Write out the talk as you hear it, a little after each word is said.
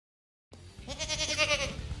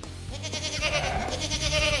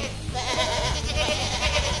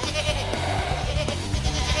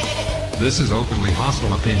This is Openly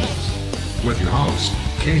Hostile Opinions, with your hosts,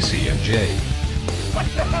 Casey and Jay. What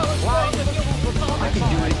the hell is wrong with you? I can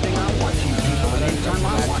do anything I want to, people, at any time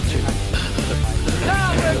I want to.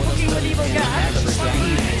 Now we're cooking with evil guys.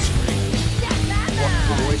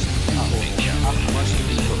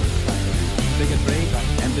 Bigotry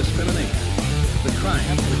and discrimination. The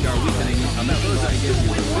crimes which are weakening America against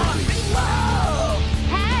you.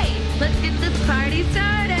 Hey, let's get this party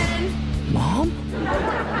started. Mom?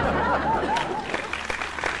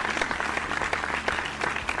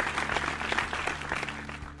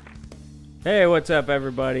 Hey, what's up,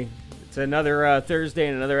 everybody? It's another Thursday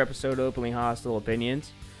and another episode of Openly Hostile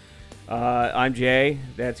Opinions. I'm Jay.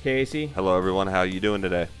 That's Casey. Hello, everyone. How are you doing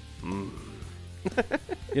today?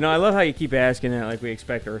 You know, I love how you keep asking that like we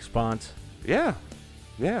expect a response. Yeah.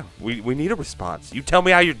 We need a response. You tell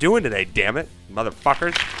me how you're doing today, damn it,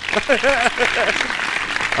 motherfuckers.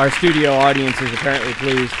 Our studio audience is apparently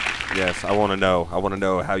pleased. Yes, I want to know. I want to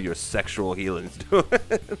know how your sexual healing's doing.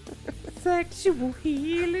 Sexual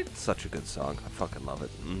healing. Such a good song. I fucking love it.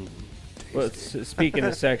 Well, speaking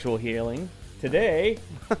of sexual healing, today...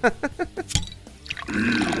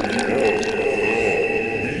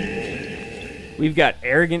 we've got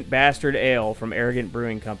Arrogant Bastard Ale from Arrogant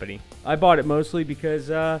Brewing Company. I bought it mostly because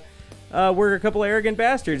we're a couple arrogant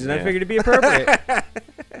bastards, and I figured it'd be appropriate.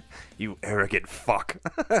 You arrogant fuck.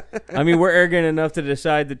 I mean, we're arrogant enough to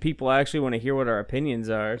decide that people actually want to hear what our opinions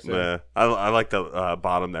are. So. Yeah, I like the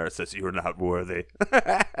bottom there. It says, "You're not worthy."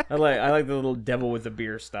 I like the little devil with the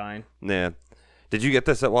beer stein. Yeah. Did you get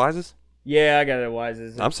this at Wise's? Yeah, I got it at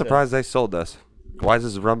Wise's. I'm surprised they sold this.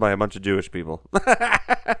 Wise's is run by a bunch of Jewish people. What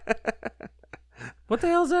the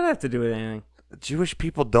hell does that have to do with anything? Jewish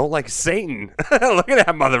people don't like Satan. Look at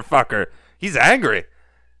that motherfucker. He's angry.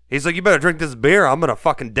 He's like, you better drink this beer. I'm going to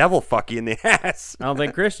fucking devil fuck you in the ass. I don't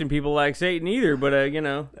think Christian people like Satan either, but, you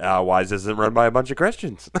know. Wise isn't run by a bunch of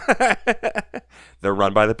Christians. They're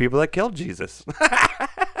run by the people that killed Jesus.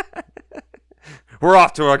 We're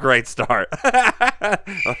off to a great start.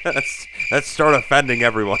 Let's start offending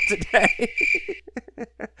everyone today.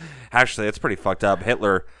 Actually, it's pretty fucked up.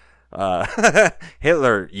 Hitler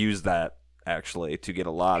used that, actually, to get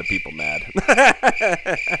a lot of people mad.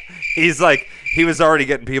 He was already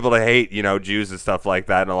getting people to hate, Jews and stuff like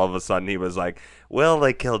that, and all of a sudden he was like, well,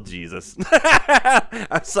 they killed Jesus. I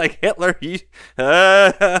was like, Hitler, it's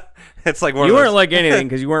like one you of weren't those... like anything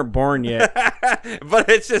because you weren't born yet. But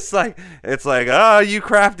it's just like, oh, you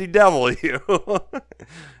crafty devil, you.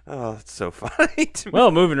 Oh, it's so funny to me.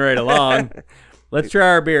 Well, moving right along. Let's try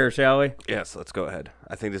our beer, shall we? Yes, let's go ahead.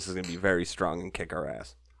 I think this is going to be very strong and kick our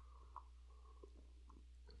ass.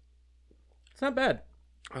 It's not bad.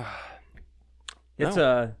 It's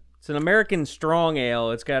an American strong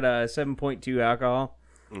ale. It's got a 7.2 alcohol.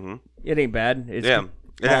 Mm-hmm. It ain't bad. It's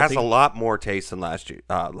it has a lot more taste than last week's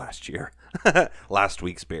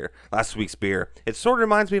beer. Last week's beer. It sort of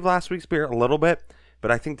reminds me of last week's beer a little bit,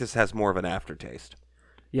 but I think this has more of an aftertaste.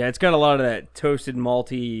 Yeah, it's got a lot of that toasted,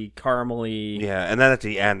 malty, caramely. Yeah, and then at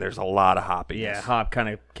the end, there's a lot of hoppiness. Yeah, hop kind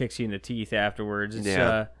of kicks you in the teeth afterwards.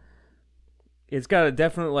 It's got a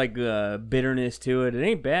definite bitterness to it. It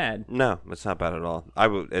ain't bad. No, it's not bad at all.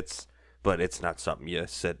 But it's not something you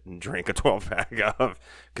sit and drink a 12-pack of,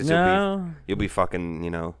 because you'll be fucking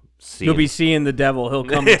seeing. You'll be seeing the devil. He'll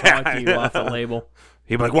come and talk to you off the label.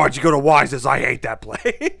 He'll be like, "Why'd you go to Wise's? I hate that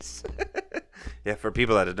place." Yeah, for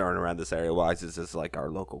people that aren't around this area, Wise's is like our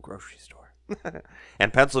local grocery store.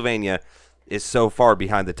 And Pennsylvania is so far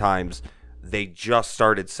behind the times. They just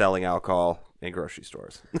started selling alcohol in grocery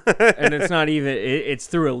stores. And it's not even, it's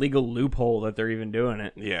through a legal loophole that they're even doing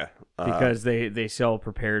it. Yeah. Because they sell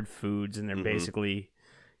prepared foods and they're basically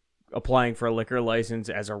applying for a liquor license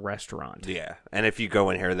as a restaurant. Yeah. And if you go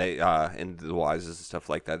in here, they in the Wise's and stuff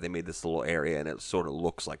like that, they made this little area and it sort of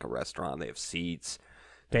looks like a restaurant. They have seats.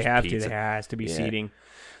 There has to be seating.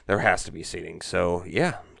 There has to be seating. So,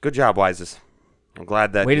 yeah. Good job, Wise's. I'm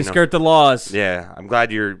glad that... Way to skirt the laws. Yeah. I'm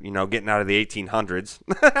glad you're, getting out of the 1800s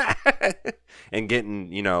and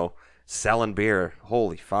getting, selling beer.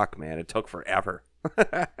 Holy fuck, man. It took forever.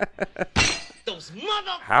 Those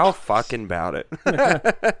mother... How fucking about it?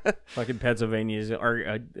 Fucking Pennsylvania's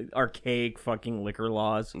archaic fucking liquor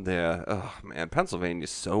laws. Yeah. Oh, man.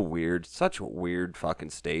 Pennsylvania's so weird. Such a weird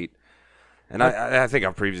fucking state. And I think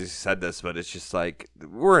I've previously said this, but it's just like,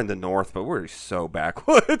 we're in the north, but we're so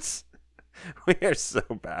backwoods. We are so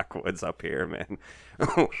backwoods up here, man.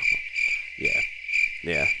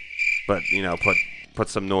 Yeah. But, put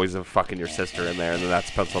some noise of fucking your sister in there, and then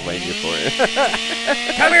that's Pennsylvania for you.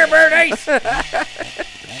 Come here, Bernice!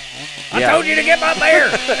 I told you to get my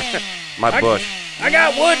beer! My bush. I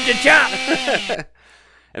got wood to chop!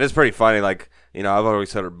 And it's pretty funny, like, you know, I've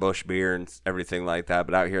always heard of Busch beer and everything like that,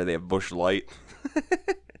 but out here they have Busch Light.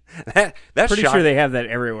 That's Pretty sure they have that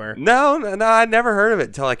everywhere. No, I never heard of it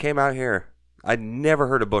until I came out here. I never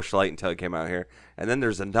heard of Busch Light until I came out here. And then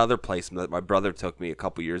there's another place that my brother took me a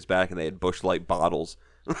couple years back, and they had Busch Light bottles.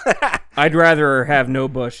 I'd rather have no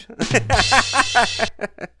Busch.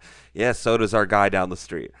 Yeah, so does our guy down the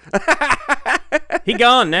street. He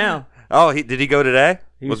gone now. Oh, did he go today?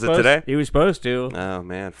 Was it today? He was supposed to. Oh,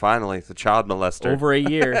 man, finally, it's a child molester. Over a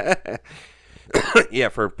year. Yeah,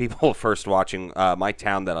 for people first watching, my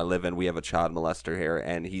town that I live in, we have a child molester here,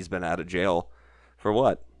 and he's been out of jail for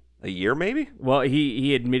what? A year, maybe? Well,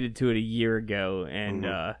 he admitted to it a year ago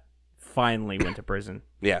and finally went to prison.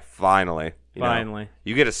 Yeah, finally. Finally.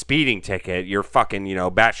 You get a speeding ticket, you're fucking,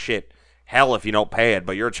 batshit hell if you don't pay it,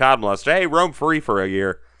 but you're a child molester. Hey, roam free for a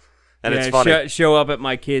year. And it's funny. Show up at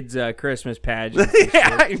my kids' Christmas pageant.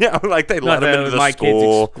 Yeah, I know. Like, they let him into the my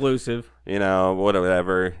school. Kids exclusive.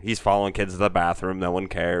 Whatever. He's following kids to the bathroom. No one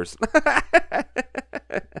cares.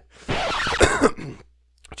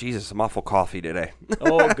 Jesus, I'm awful coffee today.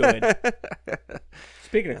 Oh, good.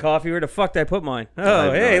 Speaking of coffee, where the fuck did I put mine?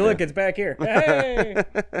 Oh, hey, look, it's back here. Hey.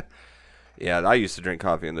 Yeah, I used to drink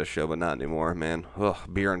coffee in this show, but not anymore, man. Ugh,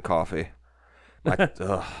 beer and coffee. I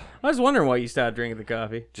was wondering why you stopped drinking the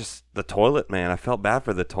coffee. Just the toilet, man. I felt bad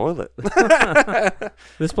for the toilet.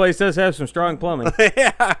 This place does have some strong plumbing.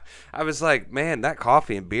 Yeah. I was like, man, that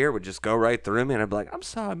coffee and beer would just go right through me, and I'd be like, I'm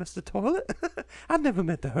sorry, Mr. Toilet. I never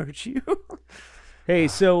meant to hurt you. Hey,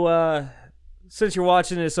 so since you're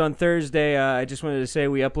watching this on Thursday, I just wanted to say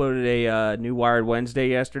we uploaded a new Wired Wednesday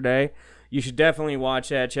yesterday. You should definitely watch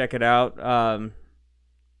that. Check it out.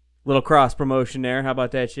 Little cross promotion there. How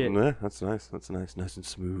about that shit? Yeah, that's nice. That's nice and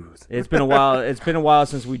smooth. It's been a while. It's been a while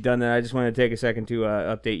since we've done that. I just wanted to take a second to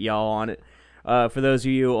update y'all on it. For those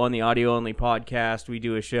of you on the audio only podcast, we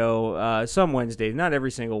do a show some Wednesdays, not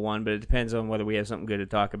every single one, but it depends on whether we have something good to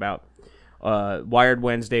talk about. Wired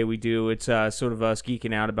Wednesday we do. It's sort of us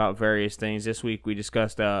geeking out about various things. This week we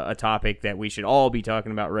discussed a topic that we should all be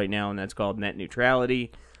talking about right now, and that's called net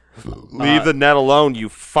neutrality. Leave the net alone, you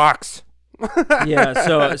fucks.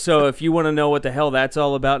 Yeah, so if you want to know what the hell that's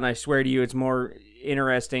all about, and I swear to you it's more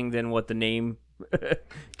interesting than what the name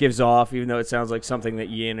gives off, even though it sounds like something that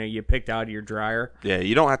you picked out of your dryer. Yeah,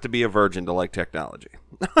 you don't have to be a virgin to like technology.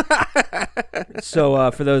 So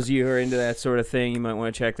for those of you who are into that sort of thing, you might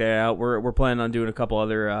want to check that out. We're planning on doing a couple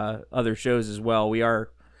other shows as well. We are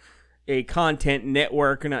a content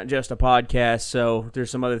network, not just a podcast, so there's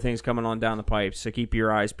some other things coming on down the pipes. So keep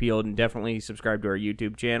your eyes peeled and definitely subscribe to our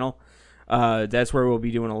YouTube channel. That's where we'll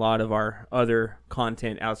be doing a lot of our other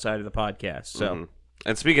content outside of the podcast. So,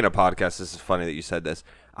 And speaking of podcasts, this is funny that you said this.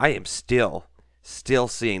 I am still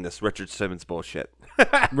seeing this Richard Simmons bullshit.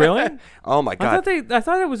 Really? Oh my God! I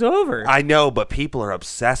thought it was over. I know, but people are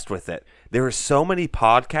obsessed with it. There are so many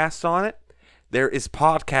podcasts on it. There is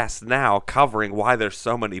podcasts now covering why there's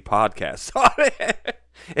so many podcasts on it.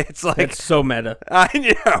 It's like it's so meta. I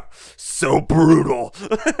know, so brutal.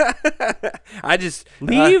 I just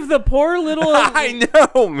leave the poor little. I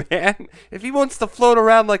know, man. If he wants to float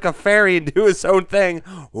around like a fairy and do his own thing,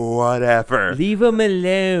 whatever. Leave him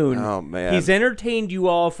alone. Oh man, he's entertained you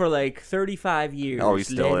all for like 35 years. Oh, he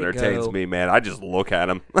still entertains me, man. I just look at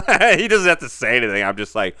him. He doesn't have to say anything. I'm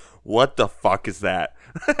just like, what the fuck is that?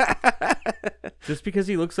 Just because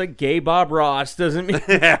he looks like gay Bob Ross doesn't mean.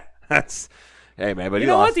 Yeah, that's. Hey man, but you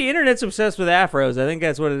know what? The internet's obsessed with afros. I think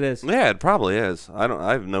that's what it is. Yeah, it probably is.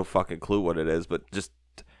 I have no fucking clue what it is, but just,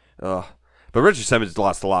 but Richard Simmons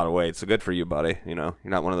lost a lot of weight, so good for you, buddy. You know, you're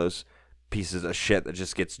not one of those pieces of shit that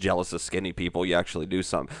just gets jealous of skinny people. You actually do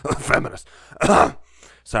something. Feminist.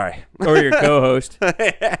 Sorry. Or your co-host.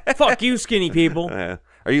 Fuck you, skinny people.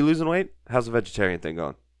 Are you losing weight? How's the vegetarian thing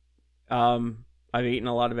going? I've eaten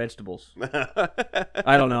a lot of vegetables.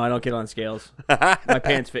 I don't know. I don't get on scales. My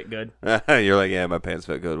pants fit good. You're like, yeah, my pants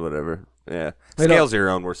fit good, whatever. Yeah. Scales are your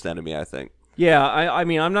own worst enemy, I think. Yeah, I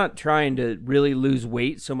mean, I'm not trying to really lose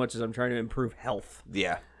weight so much as I'm trying to improve health.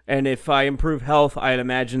 Yeah. And if I improve health, I'd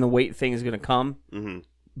imagine the weight thing is going to come. Mm-hmm.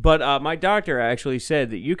 But my doctor actually said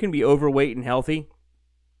that you can be overweight and healthy,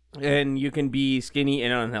 and you can be skinny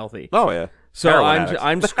and unhealthy. Oh, yeah. So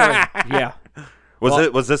I'm screwed. Yeah.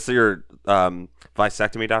 Was this your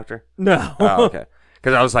vasectomy doctor? No. Oh, okay.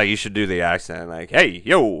 Because I was like, you should do the accent, like, hey,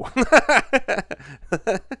 yo.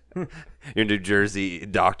 Your New Jersey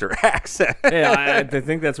doctor accent. Yeah, I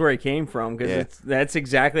think that's where he came from because that's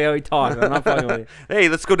exactly how he talks. I'm not fucking with you. Hey,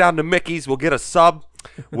 let's go down to Mickey's. We'll get a sub.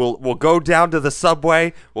 We'll go down to the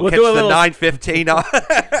subway. We'll catch the 9:15 on.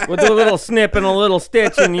 We'll do a little snip and a little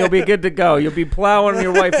stitch, and you'll be good to go. You'll be plowing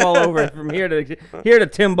your wife all over from here to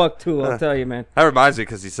Timbuktu. I'll tell you, man. That reminds me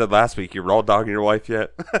because he said last week you're raw dogging your wife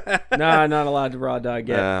yet. Nah, not allowed to raw dog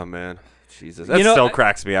yet. Oh man, Jesus, that still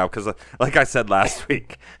cracks me out because, like I said last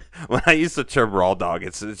week, when I use the term raw dog,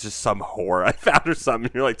 it's just some whore I found or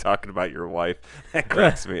something. You're like talking about your wife. That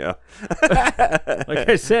cracks me up. Like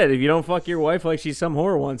I said, if you don't fuck your wife like she's some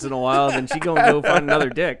whore once in a while, then she gonna go find another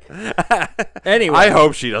dick. Anyway, I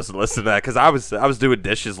hope she doesn't listen to that because I was doing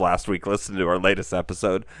dishes last week, listening to our latest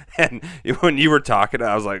episode, and when you were talking,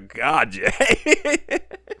 I was like, God, Jay.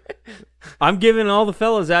 I'm giving all the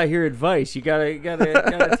fellas out here advice. You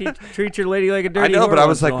gotta treat your lady like a dirty. I know, whore but I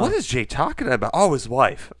was once in like, a while. what is Jay talking about? Oh, his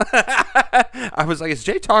wife. I was like, is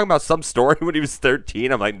Jay talking about some story when he was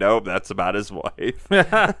 13? I'm like, no, that's about his wife.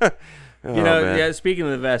 Yeah. Speaking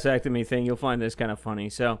of the vasectomy thing, you'll find this kind of funny.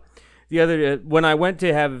 So, the other when I went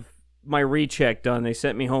to have my recheck done, they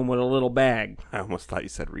sent me home with a little bag. I almost thought you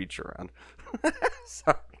said reach around.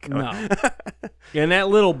 Sorry. No, and that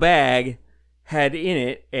little bag had in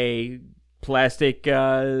it a plastic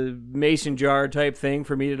mason jar type thing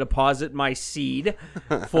for me to deposit my seed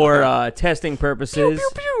for testing purposes. Pew,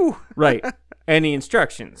 pew, pew. Right. And the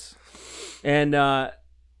instructions. And,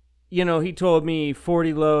 he told me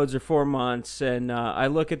 40 loads or 4 months. And I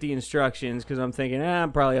look at the instructions because I'm thinking,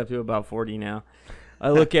 I'm probably up to about 40 now. I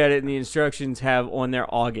look at it and the instructions have on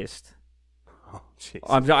there August. Oh, jeez.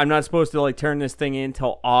 I'm not supposed to turn this thing in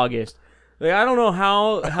till August. Like, I don't know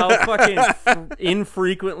how fucking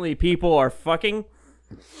infrequently people are fucking,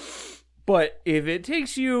 but if it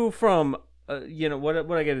takes you from, what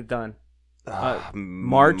I get it done?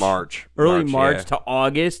 March, early March to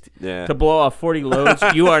August to blow off 40 loads,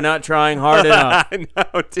 you are not trying hard enough. I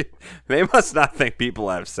know, dude. They must not think people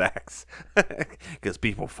have sex because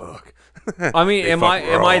people fuck. I mean, am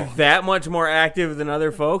I that much more active than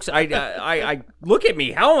other folks? I look at me.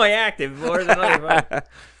 How am I active more than other folks?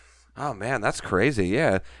 Oh man, that's crazy.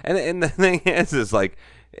 Yeah, and the thing is like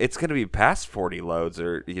it's gonna be past 40 loads,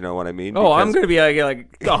 or you know what I mean? Oh, I'm gonna be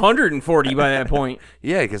like 140 by that point.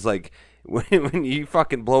 Yeah, because like when you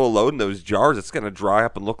fucking blow a load in those jars, it's gonna dry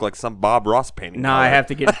up and look like some Bob Ross painting. No, I have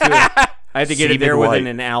to get it to it. I have to get it there within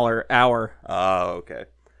an hour. Oh, okay.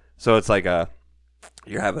 So it's like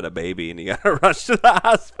you're having a baby and you gotta rush to the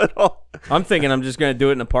hospital. I'm thinking I'm just gonna do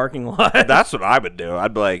it in the parking lot. That's what I would do.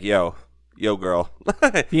 I'd be like, yo, girl.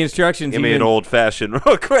 The instructions give me an old fashioned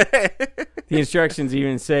real quick. The instructions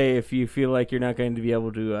even say if you feel like you're not going to be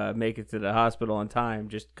able to make it to the hospital on time,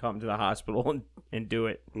 just come to the hospital and do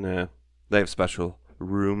it. No, they have special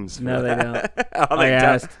rooms. For no, that. They don't. Oh, I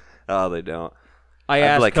asked. Oh, they don't. I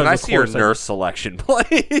asked. Like, can I see your nurse selection,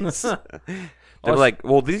 please? They're like,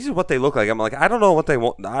 well, these are what they look like. I'm like, I don't know what they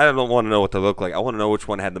want. I don't want to know what they look like. I want to know which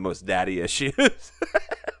one had the most daddy issues.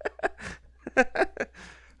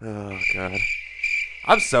 Oh, God.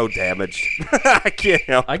 I'm so damaged. I can't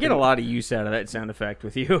help I get a lot of use out of that sound effect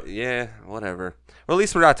with you. Yeah, whatever. Well, at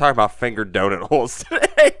least we're not talking about finger donut holes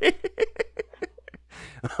today.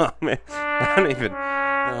 Oh, man. I don't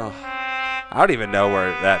even know where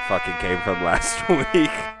that fucking came from last week.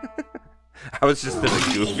 I was just in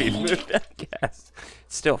a goofy mood, I guess.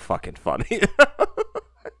 It's still fucking funny.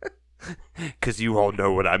 Because you all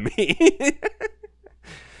know what I mean.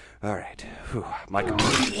 All right. Whew, my God.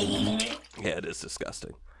 Yeah, it is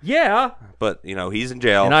disgusting. Yeah. But, he's in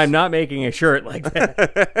jail. And I'm not making a shirt like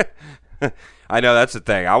that. I know, that's the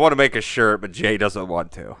thing. I want to make a shirt, but Jay doesn't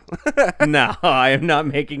want to. No, I am not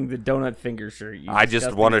making the donut finger shirt. I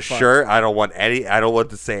just want a shirt. I don't want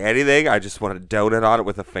to say anything. I just want a donut on it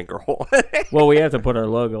with a finger hole. Well, we have to put our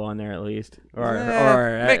logo on there at least. Or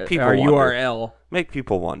make people our wonder. URL. Make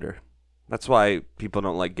people wonder. That's why people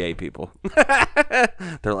don't like gay people.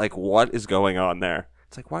 They're like, what is going on there?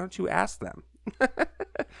 It's like, why don't you ask them?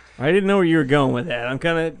 I didn't know where you were going with that.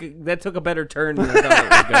 That took a better turn than I thought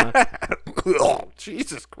it was going. Oh,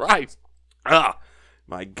 Jesus Christ. Oh,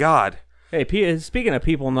 my God. Hey, speaking of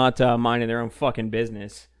people not minding their own fucking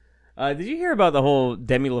business, did you hear about the whole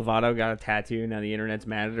Demi Lovato got a tattoo, now the internet's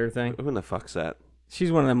mad at her thing? Who the fuck's that? She's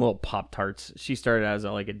one of them little Pop-Tarts. She started as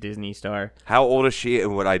a Disney star. How old is she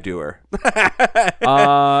and would I do her?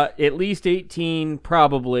 At least 18,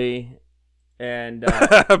 probably. And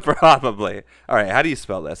probably. All right, how do you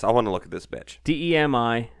spell this? I want to look at this bitch.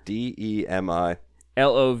 Demi. Demi.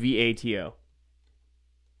 Lovato.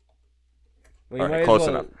 Well, all right, close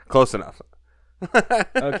enough. Close enough.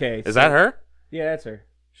 Okay. Is that her? Yeah, that's her.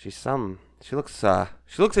 She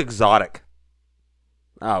looks exotic.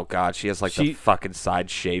 Oh God, she has like the fucking side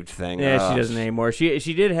shaved thing. Yeah, she doesn't anymore.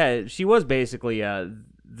 She was basically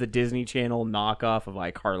the Disney Channel knockoff of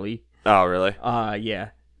like Harley. Oh really? Yeah.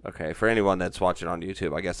 Okay, for anyone that's watching on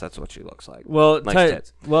YouTube, I guess that's what she looks like. Well, nice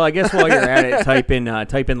tits. Well, I guess while you're at it, type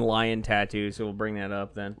in lion tattoo, so we'll bring that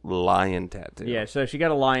up then. Lion tattoo. Yeah, so she got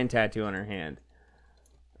a lion tattoo on her hand.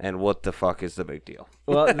 And what the fuck is the big deal?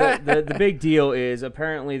 Well, the big deal is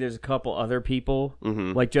apparently there's a couple other people,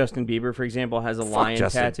 like Justin Bieber, for example, has a lion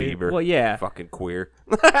Justin tattoo. Bieber. Well, yeah, fucking queer.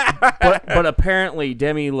 but apparently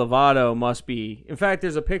Demi Lovato must be. In fact,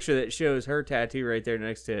 there's a picture that shows her tattoo right there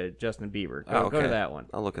next to Justin Bieber. Go to that one.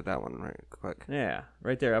 I'll look at that one right quick. Yeah,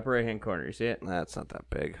 right there, upper right hand corner. You see it? That's not that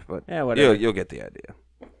big, but yeah, whatever. You'll get the idea.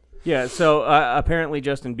 Yeah. So apparently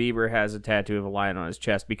Justin Bieber has a tattoo of a lion on his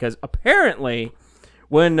chest because apparently,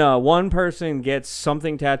 when one person gets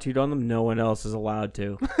something tattooed on them, no one else is allowed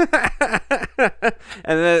to.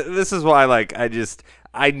 And this is why, like,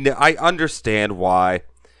 I understand why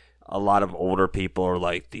a lot of older people are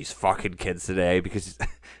like these fucking kids today, because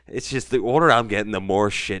it's just the older I'm getting, the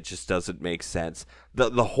more shit just doesn't make sense.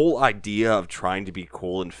 The whole idea of trying to be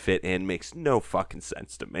cool and fit in makes no fucking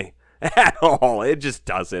sense to me. At all. It just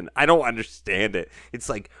doesn't. I don't understand it. It's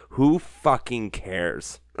like, who fucking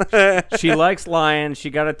cares? She likes lions. She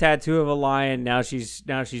got a tattoo of a lion. Now she's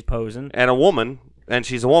posing. And a woman. And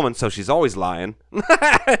she's a woman, so she's always lying.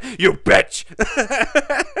 You bitch!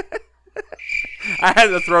 I had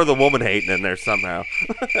to throw the woman hating in there somehow.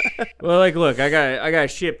 Well, like, look, I got a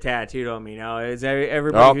ship tattooed on me now. Is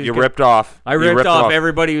everybody? Oh, you ripped off. I ripped off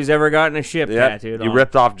everybody who's ever gotten a ship tattooed on. You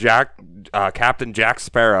ripped off Captain Jack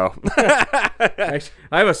Sparrow. I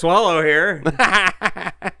have a swallow here.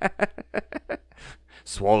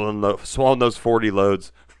 Swallowing those 40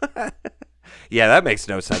 loads. Yeah, that makes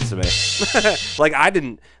no sense to me.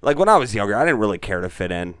 When I was younger, I didn't really care to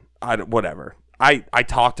fit in. Whatever. I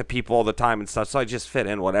talk to people all the time and stuff, so I just fit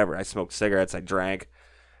in, whatever. I smoked cigarettes, I drank,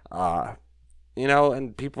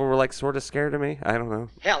 and people were like sort of scared of me. I don't know.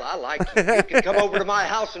 Hell, I like you. You can come over to my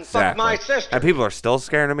house and fuck my sister. And people are still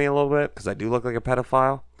scared of me a little bit because I do look like a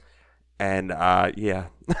pedophile. And, yeah.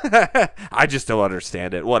 I just don't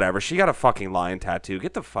understand it. Whatever. She got a fucking lion tattoo.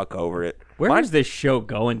 Get the fuck over it. Where is this show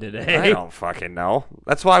going today? I don't fucking know.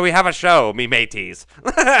 That's why we have a show, me mateys.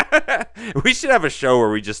 We should have a show where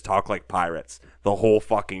we just talk like pirates. The whole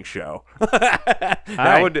fucking show.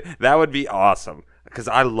 That would be awesome. Because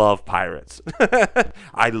I love pirates.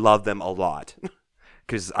 I love them a lot.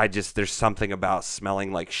 Because there's something about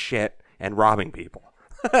smelling like shit and robbing people.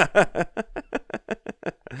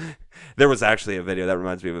 There was actually a video that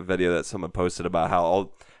reminds me of a video that someone posted about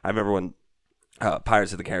how I remember when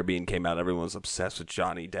Pirates of the Caribbean came out, everyone was obsessed with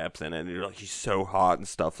Johnny Depp in it, and you're like, he's so hot and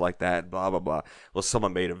stuff like that, blah blah blah. Well,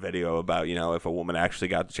 someone made a video about, if a woman actually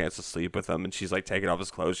got the chance to sleep with him and she's like taking off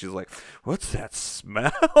his clothes, she's like, what's that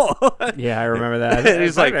smell? Yeah, I remember that. And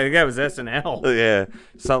he's like, I think that was SNL. Yeah,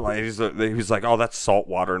 something like, he was like, oh, that's salt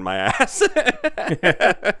water in my ass.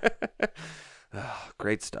 Oh,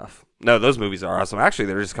 great stuff. No, those movies are awesome. Actually,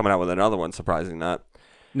 they're just coming out with another one, surprising not.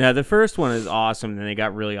 No, the first one is awesome, and they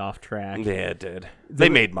got really off track. Yeah, it did. They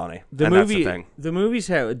made money. That's the thing. The movies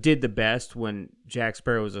did the best when Jack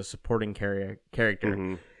Sparrow was a supporting character.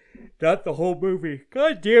 Mm-hmm. Not the whole movie.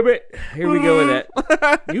 God damn it! Here we go with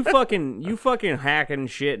that. You fucking hacking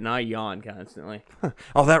shit, and I yawn constantly.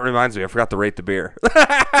 Oh, that reminds me. I forgot to rate the beer.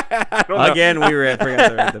 Again, we forgot to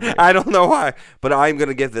rate the beer. I don't know why, but I'm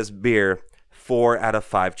gonna give this beer 4 out of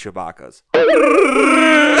 5 Chewbaccas.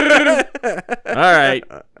 All right,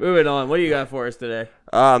 moving on. What do you got for us today?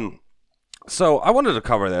 So I wanted to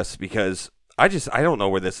cover this because I don't know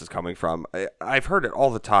where this is coming from. I've heard it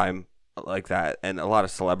all the time like that, and a lot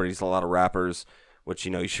of celebrities, a lot of rappers, which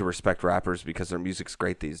you should respect rappers because their music's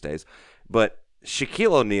great these days. But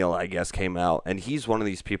Shaquille O'Neal, I guess, came out, and he's one of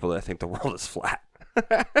these people that think the world is flat.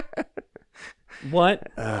 What?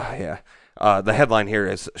 Yeah. The headline here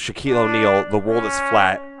is Shaquille O'Neal, the world is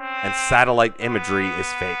flat, and satellite imagery is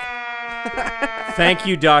fake. Thank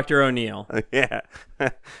you, Dr. O'Neal. Yeah.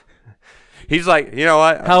 He's like, you know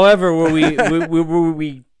what? However, were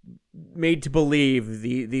we made to believe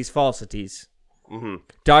these falsities? Mm-hmm.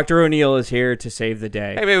 Dr. O'Neal is here to save the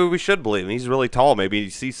day. Hey, maybe we should believe him. He's really tall. Maybe he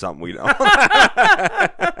sees something we don't.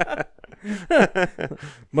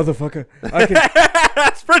 Motherfucker,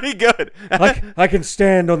 that's pretty good. I can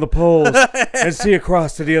stand on the poles and see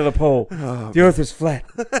across to the other pole. The earth is flat.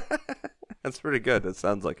 That's pretty good. That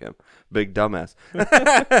sounds like him. Big dumbass.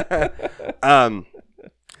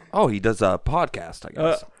 Oh, he does a podcast, I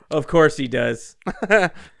guess. Of course he does.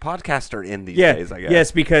 Podcasts are in these days, I guess.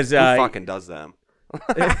 Yes, because who fucking does them?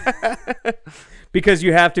 Because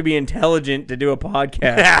you have to be intelligent to do a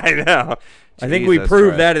podcast. Yeah, I know. I think we Jesus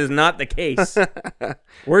proved Christ. that is not the case.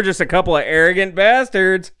 We're just a couple of arrogant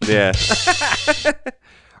bastards. Yeah.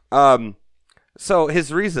 So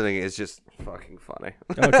his reasoning is just fucking funny.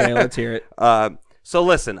 Okay, let's hear it. So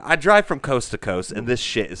listen, I drive from coast to coast, and this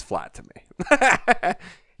shit is flat to me.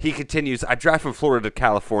 He continues, I drive from Florida to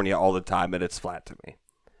California all the time, and it's flat to me.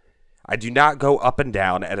 I do not go up and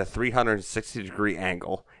down at a 360-degree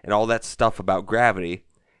angle, and all that stuff about gravity.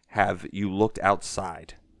 Have you looked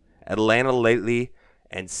outside Atlanta lately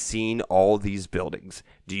and seen all these buildings?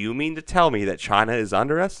 Do you mean to tell me that China is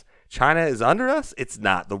under us? China is under us? It's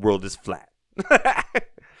not. The world is flat.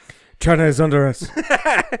 China is under us.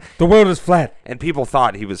 The world is flat. And people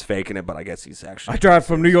thought he was faking it, but I guess he's actually... I drive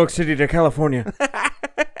from New York City to California.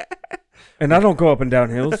 And I don't go up and down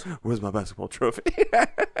hills. Where's my basketball trophy?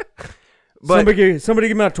 Somebody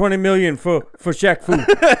give me out $20 million for Shaq Fu.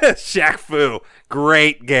 Shaq Fu.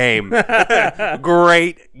 Great game.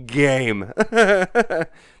 Great game.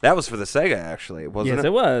 That was for the Sega, actually, wasn't Yes, it?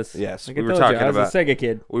 it was. Yes, like we I were told talking you, I was about a Sega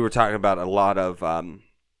kid. We were talking about a lot of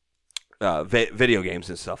video games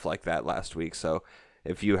and stuff like that last week. So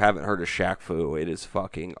if you haven't heard of Shaq Fu, it is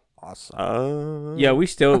fucking awesome. Yeah, we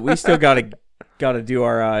still gotta do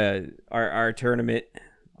our tournament,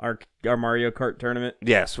 our Mario Kart tournament.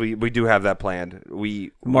 Yes, we do have that planned.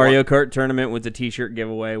 Mario Kart tournament with the T-shirt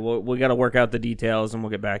giveaway. We got to work out the details, and we'll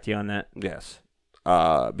get back to you on that. Yes,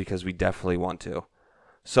 because we definitely want to.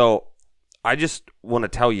 So I just want to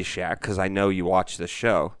tell you, Shaq, because I know you watch this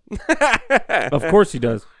show. Of course he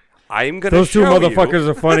does. I'm gonna. Those two motherfuckers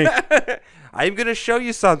are funny. I'm gonna show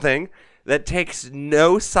you something that takes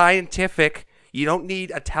no scientific. You don't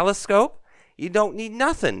need a telescope. You don't need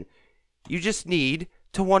nothing. You just need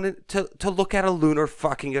to look at a lunar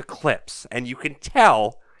fucking eclipse, and you can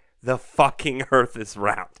tell the fucking Earth is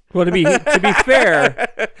round. Well, to be fair,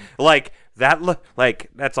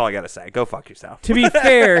 that's all I gotta say. Go fuck yourself. To be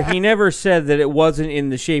fair, he never said that it wasn't in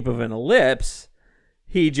the shape of an ellipse.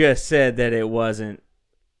 He just said that it wasn't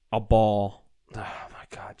a ball. Oh my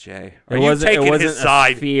God, Jay! It wasn't his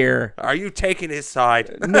side? Sphere. Are you taking his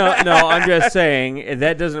side? No. I'm just saying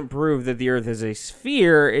that doesn't prove that the Earth is a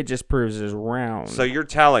sphere. It just proves it's round. So you're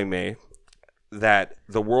telling me that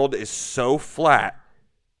the world is so flat,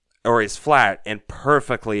 or is flat, and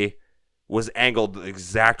perfectly was angled the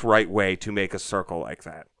exact right way to make a circle like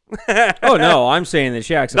that? Oh no, I'm saying that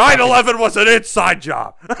Shaq's 9/11 was an inside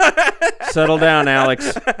job. Settle down,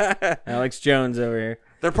 Alex. Alex Jones over here.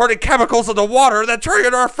 They're putting chemicals in the water that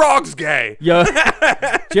turn our frogs gay. Yo,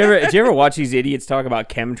 did you ever watch these idiots talk about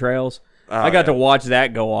chemtrails? I got to watch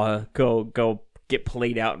that go get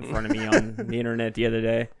played out in front of me on the internet the other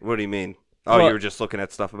day. What do you mean? Oh, Well, you were just looking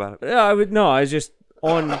at stuff about it? Yeah, I was just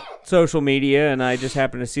on social media, and I just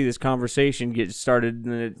happened to see this conversation get started,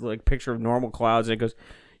 and it's like picture of normal clouds, and it goes,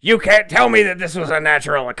 "You can't tell me that this was a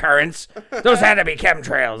natural occurrence. Those had to be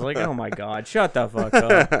chemtrails." Like, oh my God, shut the fuck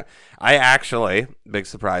up. I actually, big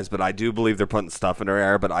surprise, but I do believe they're putting stuff in our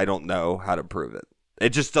air, but I don't know how to prove it. It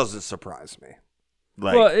just doesn't surprise me.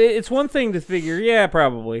 Well, it's one thing to figure, yeah,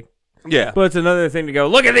 probably. Yeah. But it's another thing to go,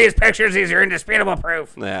 look at these pictures, these are indisputable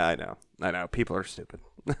proof. Yeah, I know. People are stupid.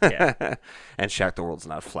 Yeah. And Shaq, the world's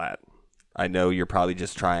not flat. I know you're probably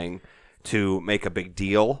just trying to make a big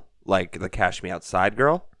deal, like the Cash Me Outside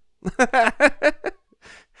girl. The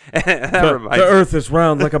Earth is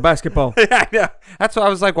round like a basketball. Yeah, I know. That's why I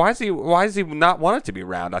was like, why does he not want it to be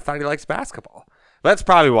round? I thought he likes basketball. But that's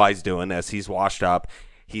probably why he's doing this. He's washed up.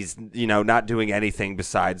 He's, not doing anything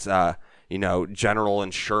besides, general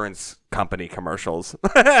insurance company commercials.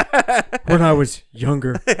 When I was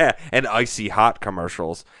younger. Yeah, and icy hot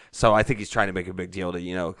commercials. So I think he's trying to make a big deal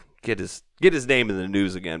to, get his name in the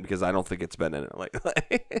news again, because I don't think it's been in it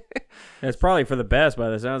lately. It's probably for the best by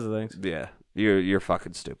the sounds of things. Yeah, you're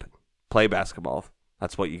fucking stupid. Play basketball.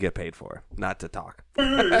 That's what you get paid for, not to talk.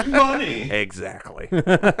 Money. Exactly.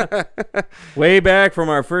 Way back from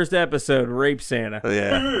our first episode, Rape Santa.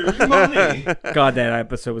 Yeah. Money. God, that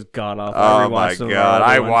episode was god awful. Oh my God!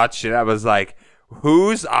 I watched it. I was like,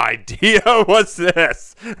 whose idea was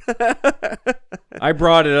this? I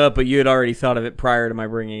brought it up, but you had already thought of it prior to my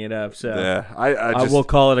bringing it up. So Yeah, I will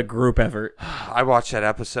call it a group effort. I watched that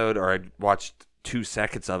episode, or I watched 2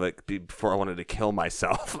 seconds of it before I wanted to kill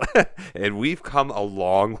myself. And we've come a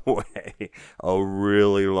long way, a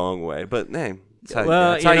really long way. But hey,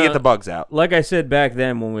 that's how you get the bugs out. Like I said back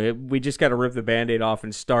then, when we just got to rip the Band-Aid off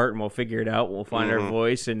and start, and we'll figure it out. We'll find our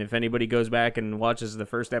voice, and if anybody goes back and watches the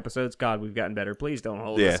first episodes, God, we've gotten better. Please don't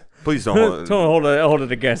hold us. Please don't hold it. Don't hold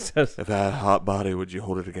it against us. If I had a hot body, would you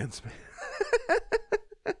hold it against me?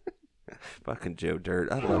 Fucking Joe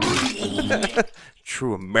Dirt. I love him.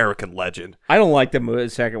 True American legend. I don't like the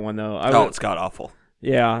second one though. It's god awful.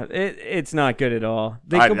 Yeah, it's not good at all.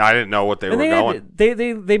 I didn't know what they were going.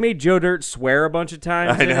 They made Joe Dirt swear a bunch of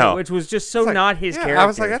times. I know, which was just so not his character. I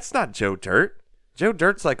was like, that's not Joe Dirt. Joe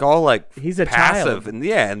Dirt's like all like he's a passive child.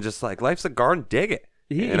 and just like life's a garden, dig it.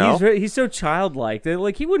 He's so childlike that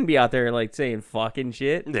like he wouldn't be out there like saying fucking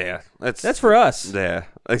shit. Yeah, that's for us. Yeah,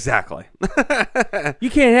 exactly. You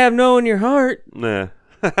can't have no in your heart. Nah.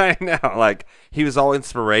 I know, like he was all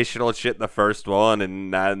inspirational and shit in the first one,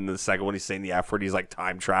 and in the second one he's saying the F word. He's like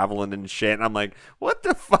time traveling and shit, and I'm like, what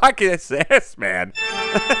the fuck is this, man?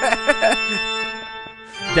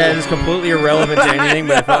 That is completely irrelevant to anything,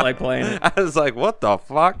 but I felt like playing it. I was like, what the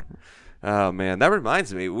fuck? Oh man, that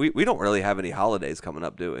reminds me, we don't really have any holidays coming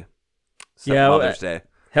up, do we? Except Mother's Day.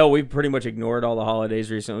 Hell, we've pretty much ignored all the holidays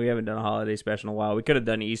recently. We haven't done a holiday special in a while. We could have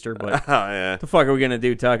done Easter, but the fuck are we gonna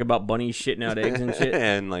do? Talk about bunnies shitting out eggs and shit?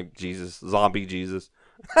 And like Jesus, zombie Jesus.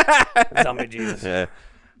 Zombie Jesus. Yeah.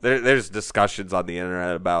 There's discussions on the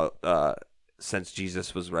internet about since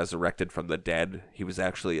Jesus was resurrected from the dead, he was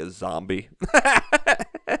actually a zombie.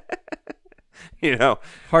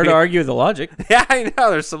 Hard to argue with the logic. Yeah, I know.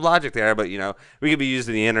 There's some logic there, but, we could be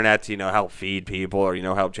using the internet to, help feed people or,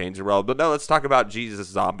 help change the world. But no, let's talk about Jesus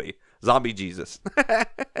zombie. Zombie Jesus.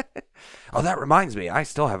 Oh, that reminds me. I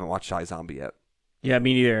still haven't watched iZombie yet. Yeah,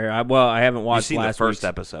 me neither. I haven't watched You've seen last the first week's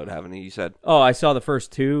episode, haven't you? You said. Oh, I saw the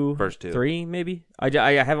first two. First two. 3, maybe. I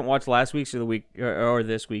haven't watched last week's or the week or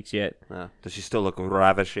this week's yet. Does she still look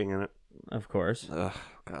ravishing in it? Of course. Oh,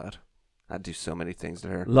 God. I'd do so many things to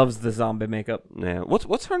her. Loves the zombie makeup. Yeah.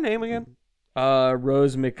 What's her name again?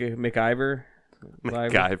 Rose McIver.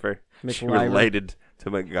 MacGyver. She related to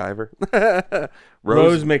MacGyver.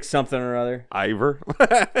 Rose Mc something or other. Ivor.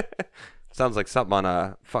 Sounds like something on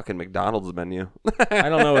a fucking McDonald's menu. I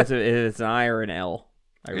don't know if it's an I or an L.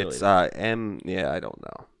 It's M. Yeah, I don't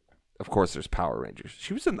know. Of course, there's Power Rangers.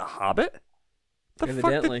 She was in The Hobbit.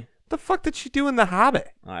 Evidently. The fuck did she do in The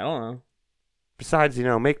Hobbit? I don't know. Besides,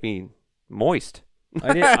 make me moist.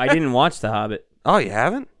 I didn't watch The Hobbit. Oh, you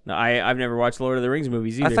haven't? No, I've never watched Lord of the Rings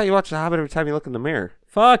movies either. I thought you watched The Hobbit every time you look in the mirror.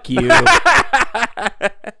 Fuck you.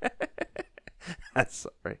 I'm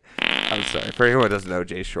sorry. For anyone who doesn't know,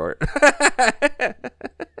 Jay's short.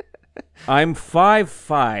 I'm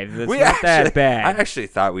 5'5". That's not that bad. I actually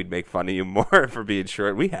thought we'd make fun of you more for being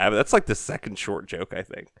short. We have. That's like the second short joke, I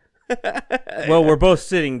think. Well, we're both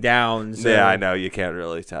sitting down. So. Yeah, I know. You can't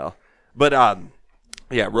really tell. But,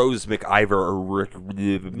 yeah, Rose McIver or Rick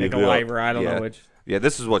McIver, I don't know which. Yeah,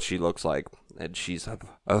 this is what she looks like. And she's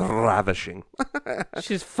ravishing.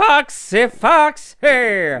 She's foxy.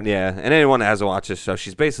 Yeah, and anyone that hasn't watched this show,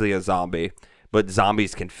 she's basically a zombie. But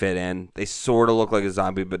zombies can fit in. They sort of look like a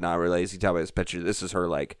zombie, but not really. As you tell by this picture, this is her,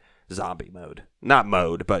 like, zombie mode. Not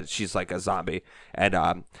mode, but she's like a zombie.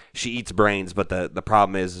 And she eats brains, but the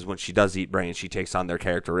problem is when she does eat brains, she takes on their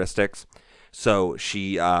characteristics. So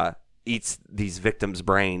she eats these victims'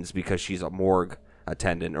 brains because she's a morgue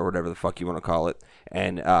attendant or whatever the fuck you want to call it.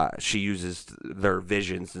 And she uses their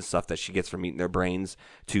visions and stuff that she gets from eating their brains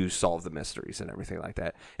to solve the mysteries and everything like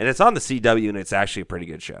that. And it's on the CW, and it's actually a pretty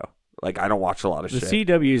good show. Like, I don't watch a lot of shit. The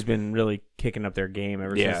CW's been really kicking up their game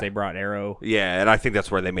ever since they brought Arrow. Yeah, and I think that's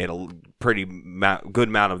where they made a pretty good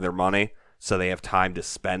amount of their money, so they have time to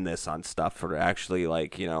spend this on stuff for actually,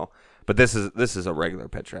 like, But this is a regular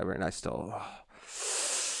picture of her, and I still...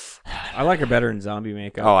 I like her better in zombie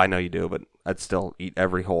makeup. Oh, I know you do, but I'd still eat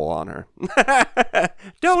every hole on her.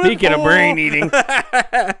 Speaking of brain eating.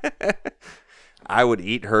 I would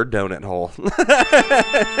eat her donut hole.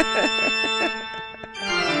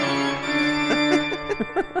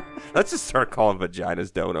 Let's just start calling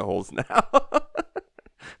vaginas donut holes now.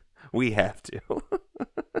 We have to.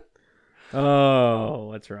 Oh,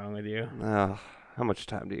 what's wrong with you? How much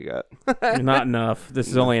time do you got? Not enough. This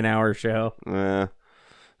is only an hour show.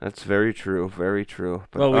 That's very true. Very true.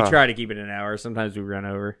 But, well, we try to keep it an hour. Sometimes we run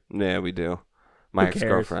over. Yeah, we do. My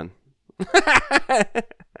ex-girlfriend.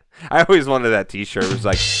 I always wanted that T-shirt. It was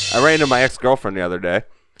like, I ran into my ex-girlfriend the other day.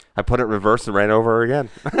 I put it in reverse and ran over her again.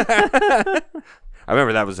 I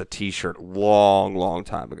remember that was a T-shirt long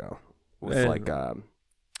time ago. It was like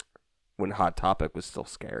when Hot Topic was still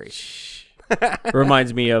scary.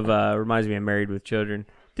 Reminds me of Married with Children.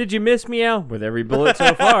 Did you miss me out with every bullet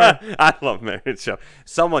so far? I love Married with Children.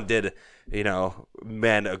 Someone did,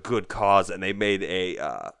 man, a good cause, and they made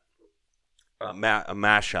a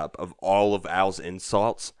mashup of all of Al's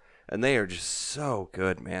insults, and they are just so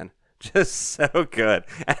good, man. Just so good.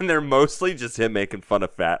 And they're mostly just him making fun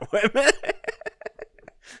of fat women.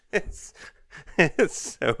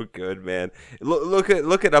 It's so good, man. Look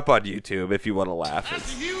it up on YouTube if you want to laugh.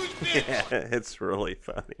 It's really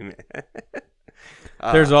funny, man.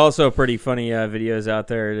 There's also pretty funny videos out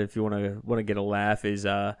there if you want to get a laugh. Is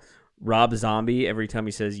Rob Zombie every time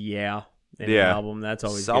he says "yeah" in an album? That's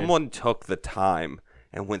always someone took the time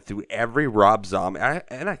and went through every Rob Zombie,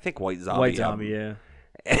 and I think White Zombie, yeah,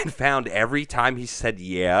 and found every time he said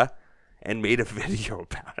 "yeah" and made a video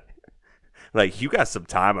about it. Like, you got some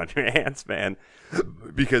time on your hands, man,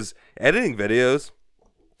 because editing videos,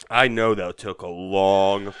 I know that took a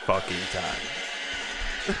long fucking time.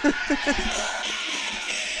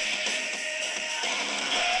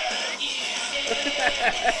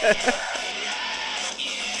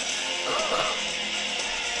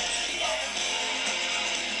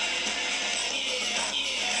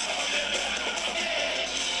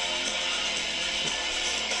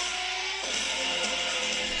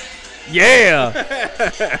 Yeah.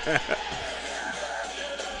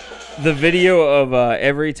 The video of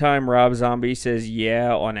every time Rob Zombie says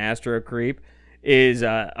 "yeah" on Astro Creep is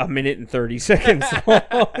a minute and 30 seconds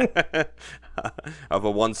long. Of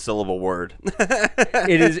a one-syllable word.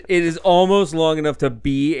 It is almost long enough to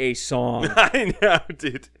be a song. I know,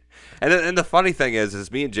 dude. And the funny thing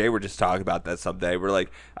is me and Jay were just talking about that someday. We're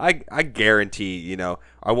like, I guarantee,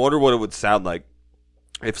 I wonder what it would sound like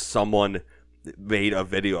if someone made a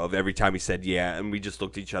video of every time he said "yeah," and we just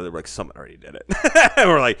looked at each other like someone already did it.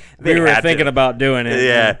 We're like, we were thinking about doing it.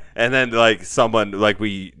 Yeah, and then like someone you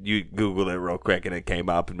Googled it real quick and it came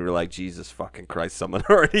up and we were like, Jesus fucking Christ, someone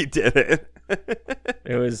already did it.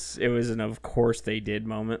 It was an of course they did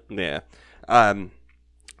moment. Yeah.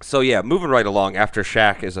 So yeah, moving right along. After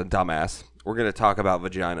Shaq is a dumbass, we're gonna talk about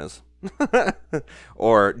vaginas.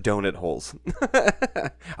 Or donut holes.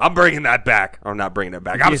 I'm bringing that back. Or not bringing it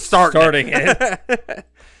back. I'm starting it.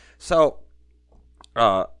 So,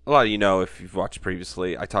 a lot of you know, if you've watched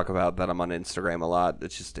previously, I talk about that I'm on Instagram a lot.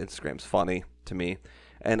 It's just Instagram's funny to me.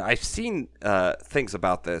 And I've seen things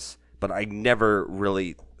about this, but I never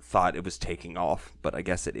really thought it was taking off. But I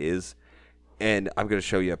guess it is. And I'm going to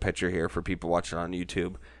show you a picture here for people watching on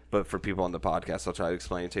YouTube. But for people on the podcast, I'll try to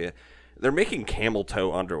explain it to you. They're making camel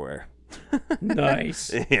toe underwear.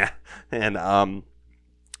 Nice. Yeah. And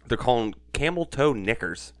they're calling camel toe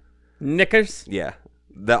knickers. Knickers? Yeah.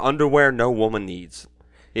 The underwear no woman needs.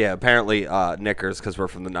 Yeah, apparently knickers because we're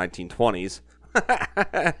from the 1920s.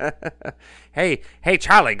 Hey,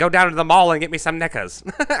 Charlie, go down to the mall and get me some knickers.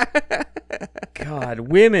 God,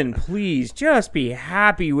 women, please just be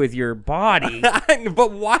happy with your body.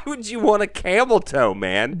 But why would you want a camel toe,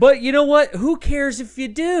 man? But you know what? Who cares if you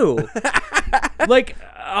do? Like,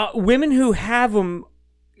 women who have them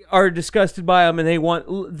are disgusted by them, and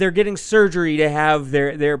they're getting surgery to have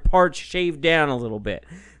their parts shaved down a little bit.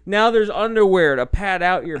 Now there's underwear to pad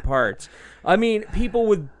out your parts. I mean, people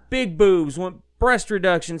with big boobs want breast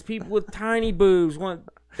reductions. People with tiny boobs want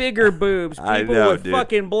bigger boobs. People with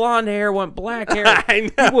fucking blonde hair want black hair. I know,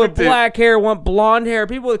 people with black hair want blonde hair.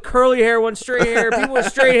 People with curly hair want straight hair. People with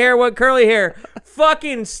straight hair want curly hair.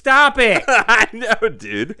 Fucking stop it. I know,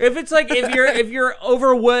 dude. If it's like if you're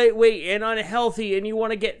overweight and unhealthy and you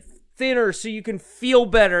want to get thinner so you can feel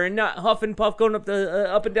better and not huff and puff going up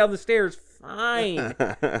and down the stairs, fine.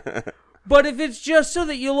 But if it's just so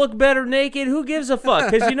that you look better naked, who gives a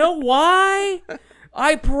fuck? Because you know why?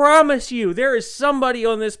 I promise you, there is somebody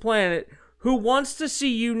on this planet who wants to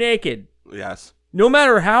see you naked. Yes. No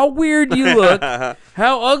matter how weird you look,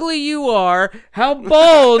 how ugly you are, how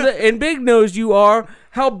bald and big-nosed you are,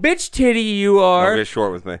 how bitch-titty you are. Don't get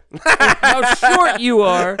short with me. How short you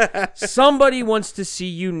are. Somebody wants to see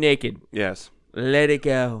you naked. Yes. Let it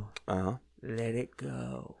go. Uh-huh. Let it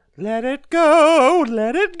go. Let it go.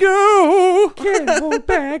 Let it go. Can't hold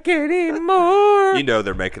back anymore. You know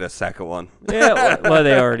they're making a second one. Yeah, well,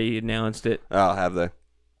 they already announced it. Oh, have they?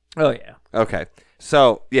 Oh, yeah. Okay.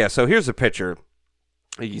 So here's a picture.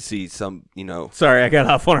 You see some, Sorry, I got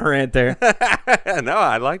off on a rant there. No,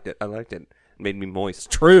 I liked it. It made me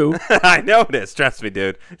moist. True. I know it is. Trust me,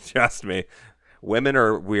 dude. Trust me. Women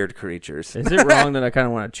are weird creatures. Is it wrong that I kind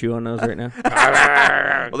of want to chew on those right now?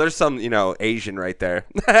 Well, there's some, Asian right there.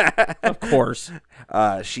 Of course.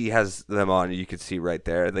 She has them on. You can see right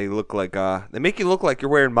there. They look like, they make you look like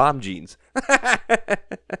you're wearing mom jeans.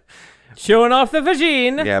 Showing off the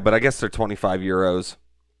vagine. Yeah, but I guess they're 25 euros.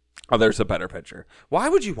 Oh, there's a better picture. Why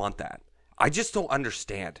would you want that? I just don't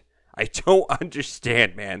understand. I don't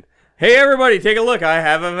understand, man. Hey, everybody, take a look. I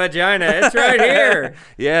have a vagina. It's right here.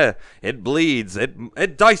 Yeah, it bleeds. It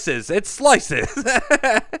dices. It slices.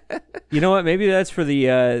 You know what? Maybe that's for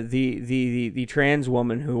the trans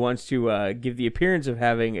woman who wants to give the appearance of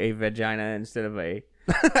having a vagina instead of a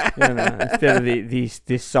instead of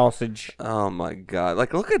this sausage. Oh my god!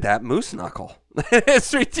 Like, look at that moose knuckle.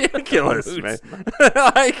 It's ridiculous, man.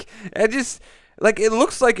 Like, it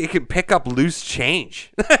looks like it can pick up loose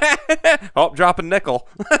change. Oh, drop a nickel.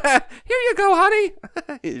 Here you go, honey.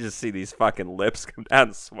 You just see these fucking lips come down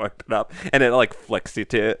and swipe it up, and it like flicks you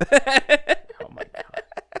to it. Oh my god.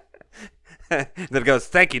 Then it goes,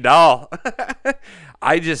 thank you, doll.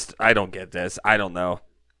 I don't get this. I don't know.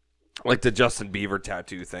 Like the Justin Bieber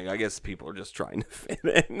tattoo thing. I guess people are just trying to fit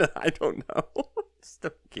in. I don't know. Just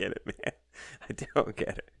don't get it, man. I don't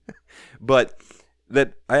get it. But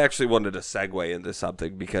that I actually wanted to segue into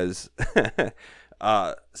something because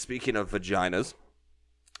speaking of vaginas,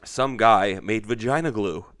 some guy made vagina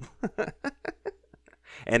glue.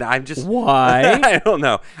 And I'm just... Why? I don't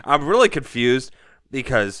know. I'm really confused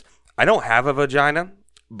because I don't have a vagina,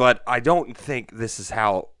 but I don't think this is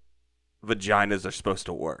how vaginas are supposed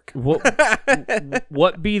to work.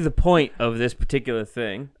 What be the point of this particular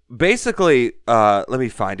thing? Basically, let me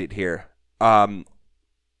find it here.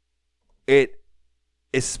 It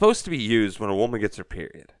is supposed to be used when a woman gets her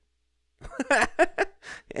period.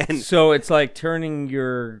 And so it's like turning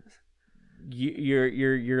your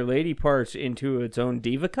lady parts into its own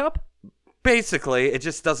diva cup? basically it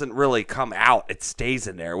just doesn't really come out. It stays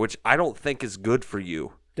in there, which I don't think is good for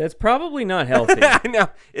you. That's probably not healthy. I know.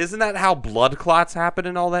 Isn't that how blood clots happen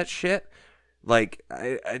and all that shit? Like,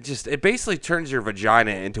 it basically turns your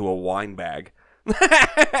vagina into a wine bag.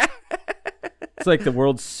 It's like the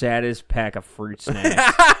world's saddest pack of fruit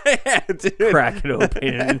snacks. Yeah, dude. Crack it open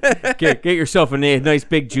and get yourself a nice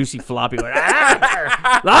big juicy floppy one.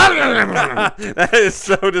 That is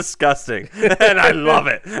so disgusting, and I love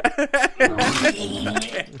it.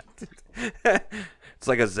 It's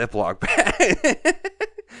like a Ziploc bag.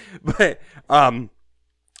 But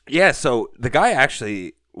yeah. So the guy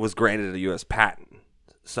actually was granted a U.S. patent,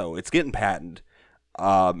 so it's getting patented.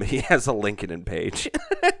 He has a LinkedIn page.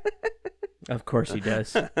 Of course he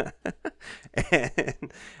does.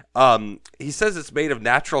 And he says it's made of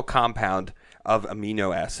natural compound of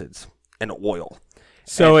amino acids and oil.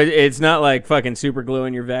 So it's not like fucking super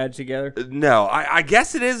gluing your vag together? No, I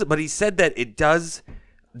guess it is, but he said that it does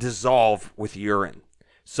dissolve with urine.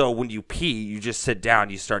 So when you pee, you just sit down,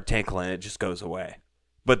 you start tinkling, it just goes away.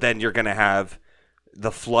 But then you're going to have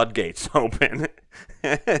the floodgates open,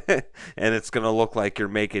 and it's going to look like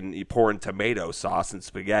you're pouring tomato sauce and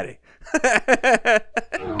spaghetti.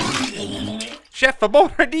 Chef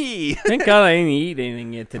Boyardee. Thank God I didn't eat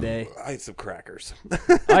anything yet today. I had some crackers.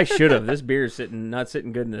 I should have. This beer's not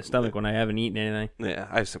sitting good in the stomach when I haven't eaten anything. Yeah,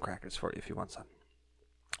 I have some crackers for you if you want some.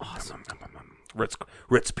 Awesome.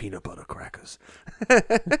 Ritz peanut butter crackers.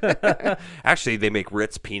 Actually, they make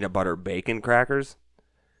Ritz peanut butter bacon crackers.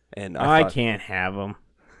 And I can't have them.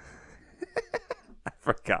 I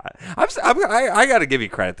forgot. I got to give you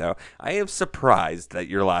credit, though. I am surprised that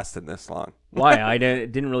you're lasting this long. Why? I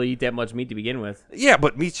didn't really eat that much meat to begin with. Yeah,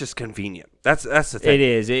 but meat's just convenient. That's the thing. It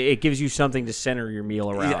is. It gives you something to center your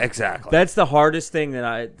meal around. Yeah, exactly. That's the hardest thing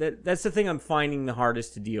that's the thing I'm finding the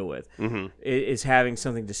hardest to deal with. Mm-hmm. Is having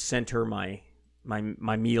something to center my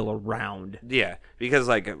meal around. Yeah, because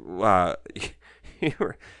like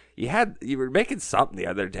you were making something the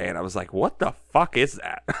other day, and I was like, "What the fuck is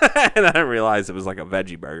that?" And I realized it was like a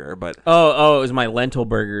veggie burger. But it was my lentil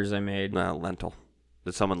burgers I made. No, lentil.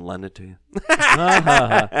 Did someone lend it to you?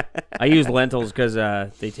 I use lentils because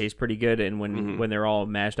they taste pretty good, and when they're all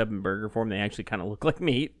mashed up in burger form, they actually kind of look like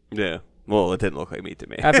meat. Yeah. Well, it didn't look like meat to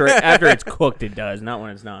me. After it's cooked, it does. Not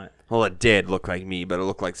when it's not. Well, it did look like meat, but it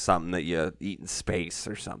looked like something that you eat in space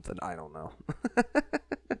or something. I don't know.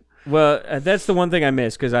 Well, that's the one thing I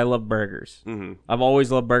miss because I love burgers. Mm-hmm. I've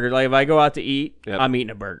always loved burgers. Like if I go out to eat, I'm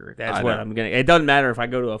eating a burger. That's what I'm gonna. It doesn't matter if I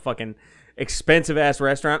go to a fucking expensive ass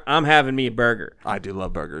restaurant. I'm having me a burger. I do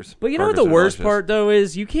love burgers. But you know what the worst part though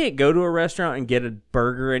is? You can't go to a restaurant and get a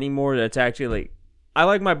burger anymore. That's actually like. I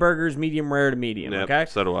like my burgers medium rare to medium, okay?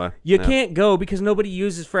 So do I. You can't go because nobody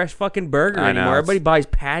uses fresh fucking burger anymore. Everybody buys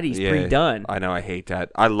patties pre-done. I know, I hate that.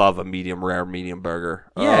 I love a medium rare, medium burger.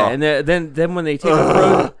 Yeah, and then when they take a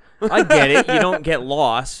frozen... I get it. You don't get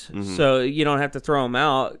loss, so you don't have to throw them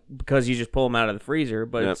out because you just pull them out of the freezer,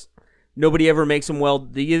 but nobody ever makes them well...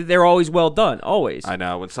 They're always well done, always. I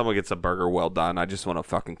know. When someone gets a burger well done, I just want to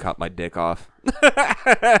fucking cut my dick off.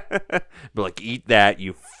 Be like, eat that,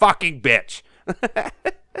 you fucking bitch.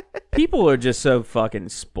 People are just so fucking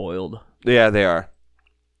spoiled. Yeah, they are.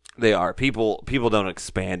 They are. People don't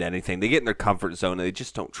expand anything. They get in their comfort zone and they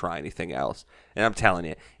just don't try anything else. And I'm telling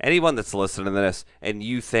you, anyone that's listening to this and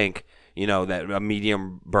you think, that a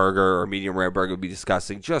medium burger or medium rare burger would be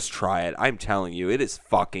disgusting, just try it. I'm telling you, it is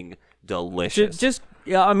fucking delicious. Just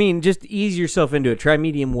Yeah, I mean, just ease yourself into it. Try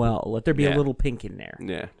medium well. Let there be a little pink in there.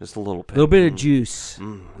 Yeah, just a little pink. A little bit of juice.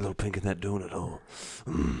 A little pink in that donut hole.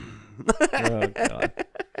 Oh, God.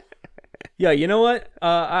 Yeah, you know what?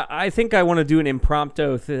 I think I want to do an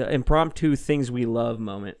impromptu things we love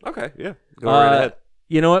moment. Okay, yeah. Go right ahead.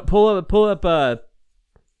 You know what? Pull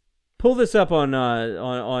this up on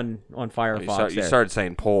Firefox. You started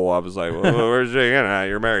saying pull. I was like, well, where's Jake?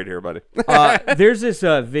 You're married here, buddy. There's this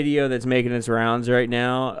video that's making its rounds right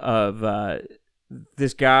now of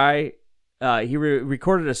this guy. He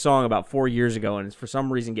recorded a song about 4 years ago, and it's for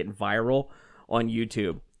some reason getting viral on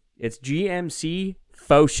YouTube. It's GMC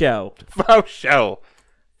Faux Show. Faux show.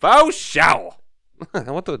 Faux show.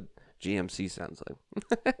 What the GMC sounds like.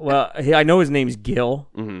 Well, I know his name's Gil.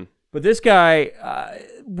 Mm-hmm. But this guy,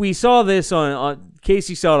 we saw this on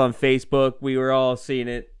Casey saw it on Facebook. We were all seeing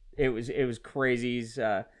it. It was crazy. He's,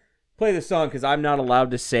 play the song because I'm not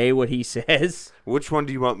allowed to say what he says. Which one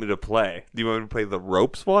do you want me to play? Do you want me to play the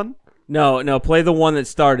ropes one? No, play the one that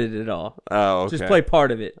started it all. Oh, okay. Just play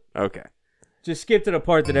part of it. Okay. Just skip to the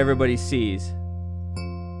part that everybody sees.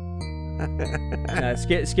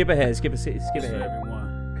 Skip ahead. Skip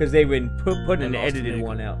ahead. Because they've been putting an edited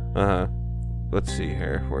one out. Uh-huh. Let's see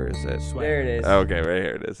here. Where is it? There it is. Okay, right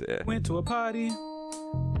here it is. Yeah. Went to a party.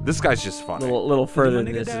 This guy's just funny. A little further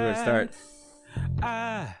than this is where it starts.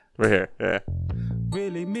 I Right here. Yeah.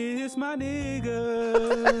 really miss my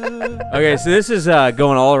nigga. Okay, so this is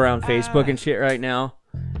going all around Facebook and shit right now.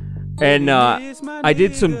 And I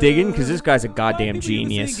did some digging because this guy's a goddamn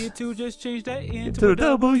genius. To the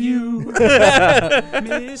W.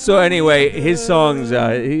 So anyway, his songs,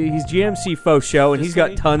 he's GMC Faux Show, and he's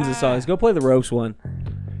got tons of songs. Go play the ropes one.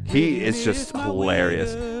 He is just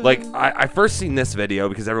hilarious. Like, I first seen this video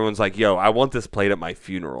because everyone's like, yo, I want this played at my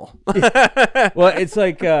funeral. Well, it's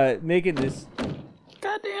like making this.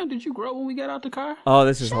 Goddamn, did you grow when we got out the car? Oh,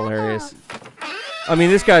 this is hilarious. I mean,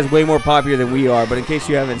 this guy's way more popular than we are, but in case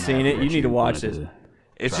you haven't seen it, you need to watch this.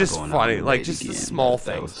 It's just funny, like just the small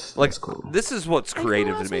things. Like this is what's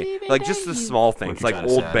creative to me. Like just the small things, like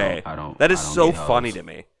Old Bay. That is so funny to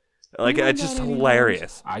me. Like it's just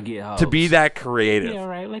hilarious to be that creative. Yeah,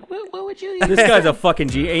 right. Like, what would you? This guy's a fucking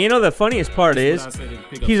G. And you know the funniest part is,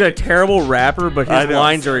 he's a terrible rapper, but his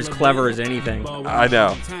lines are as clever as anything. I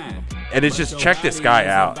know. And it's just, check this guy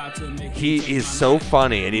out. He is so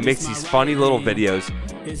funny, and he makes these funny little videos.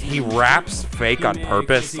 He raps fake on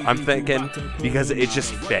purpose, I'm thinking, because it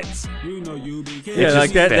just fits. Yeah,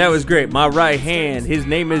 like that was great. My right hand, his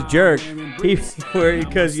name is Jerk.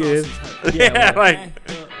 Because you. Yeah, like.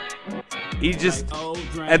 He just,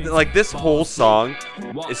 and like this whole song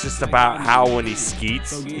is just about how when he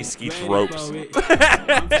skeets ropes.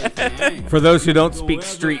 For those who don't speak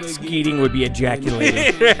street, skeeting would be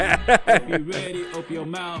ejaculating.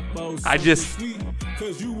 I just,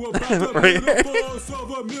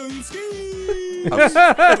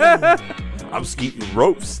 I'm skeeting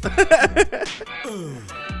ropes.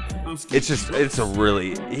 He's just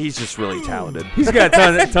really talented. He's got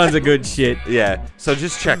tons of good shit. Yeah, so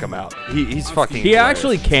just check him out. He's fucking He hilarious.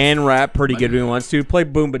 actually can rap pretty good when he wants to. Play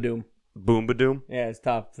Boombadoom. Boombadoom? Yeah, it's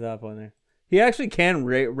top on there. He actually can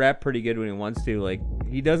rap pretty good when he wants to. Like,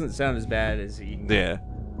 he doesn't sound as bad as he... Yeah.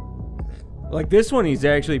 Like, this one he's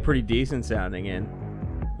actually pretty decent sounding in.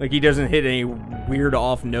 Like, he doesn't hit any weird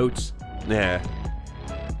off notes. Yeah.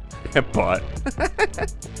 But...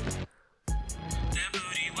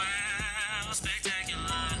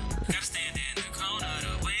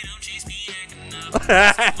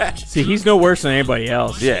 See, he's no worse than anybody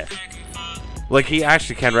else. Yeah. Like, he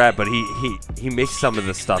actually can rap, but he makes some of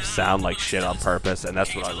the stuff sound like shit on purpose, and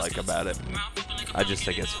that's what I like about it. I just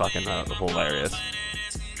think it's fucking hilarious.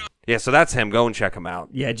 Yeah, so that's him. Go and check him out.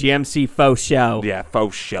 Yeah, GMC Faux Show. Yeah,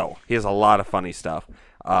 Faux Show. He has a lot of funny stuff.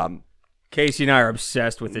 Casey and I are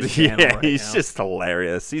obsessed with his channel right he's now. just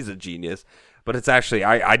hilarious. He's a genius. But it's actually,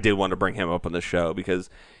 I did want to bring him up on the show because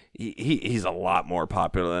he's a lot more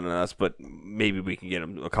popular than us, but maybe we can get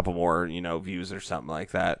him a couple more, views or something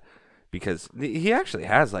like that. Because he actually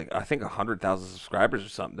has, like, I think 100,000 subscribers or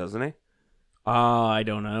something, doesn't he? I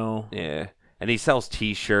don't know. Yeah. And he sells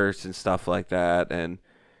T-shirts and stuff like that, and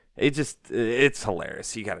it's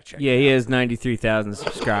hilarious. You got to check it out. He has 93,000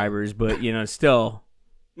 subscribers, but, still...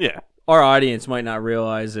 Yeah. Our audience might not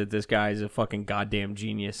realize that this guy is a fucking goddamn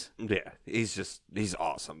genius. Yeah. He's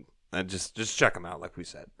awesome. And just check him out, like we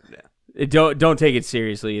said. Yeah. Don't take it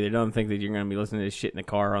seriously either. Don't think that you're going to be listening to this shit in the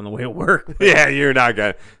car on the way to work. Yeah, you're not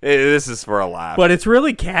going to. This is for a laugh. But it's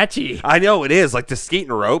really catchy. I know it is. Like the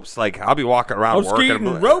skating ropes. Like I'll be walking around working.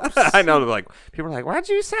 Skating ropes? I know. Like people are like, "What'd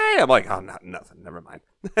you say?" I'm like, "Oh, nothing. Never mind."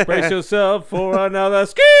 Brace yourself for another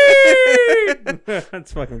ski.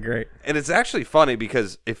 That's fucking great. And it's actually funny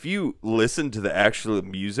because if you listen to the actual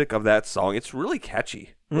music of that song, it's really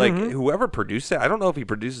catchy. Like, whoever produced it, I don't know if he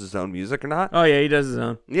produces his own music or not. Oh, yeah, he does his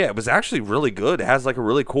own. Yeah, it was actually really good. It has, like, a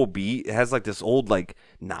really cool beat. It has, like, this old, like,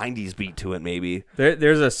 90s beat to it, maybe.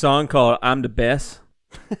 There's a song called I'm the Best.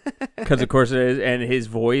 Because, of course, it is. And his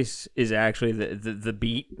voice is actually the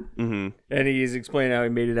beat. Mm-hmm. And he's explaining how he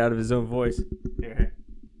made it out of his own voice. Here.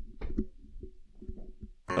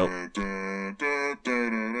 Oh.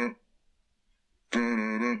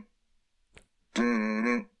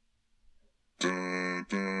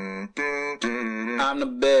 I'm the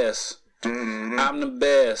best. I'm the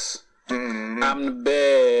best. I'm the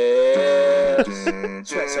best.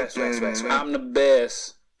 Sweat, sweat, sweat, sweat, sweat. I'm the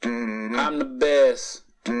best. I'm the best.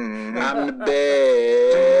 I'm the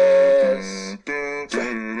best.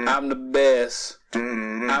 I'm the best.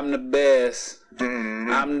 I'm the best.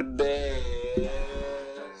 I'm the best.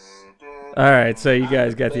 All right, so you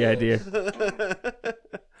guys got the idea.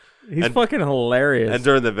 He's fucking hilarious. And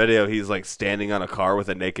during the video, he's like standing on a car with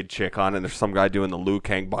a naked chick on, and there's some guy doing the Liu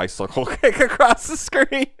Kang bicycle kick across the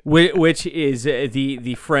screen. Which is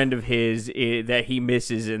the friend of his that he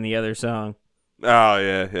misses in the other song. Oh,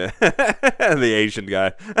 yeah. The Asian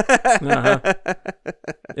guy. Uh-huh.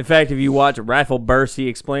 In fact, if you watch Rifle Burst, he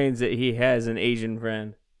explains that he has an Asian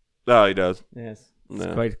friend. Oh, he does? Yes.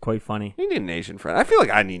 It's quite funny. You need an Asian friend. I feel like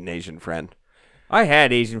I need an Asian friend. I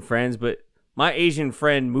had Asian friends, but my Asian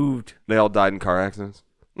friend moved. They all died in car accidents?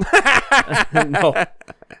 No.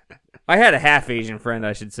 I had a half Asian friend,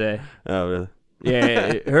 I should say. Oh, really?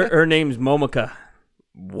 Yeah, her name's Momika.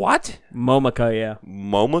 What? Momika, yeah.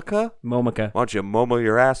 Momika? Momika. Why don't you momo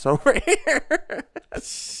your ass over here?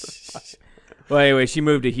 Well, anyway, she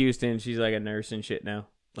moved to Houston. She's like a nurse and shit now.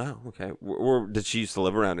 Oh, okay. Did she used to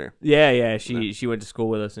live around here? Yeah. She went to school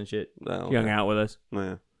with us and shit. Oh, okay. She hung out with us.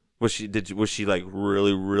 Yeah. Was she like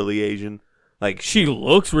really, really Asian? Like she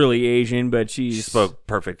looks really Asian, but she spoke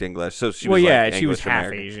perfect English. So she well, was yeah, like she was English half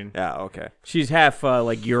American. Asian. Yeah, okay. She's half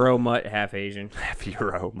like Euro mutt, half Asian. Half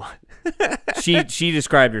Euro mutt. She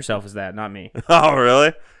described herself as that, not me. Oh,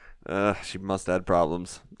 really? She must have had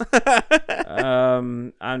problems.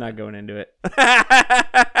 I'm not going into it.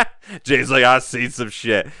 Jay's like, I've seen some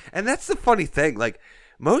shit. And that's the funny thing. Like,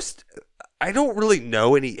 I don't really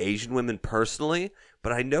know any Asian women personally,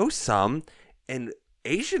 but I know some, and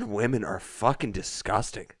Asian women are fucking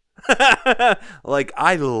disgusting. Like,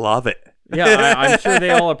 I love it. Yeah, I'm sure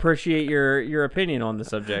they all appreciate your opinion on the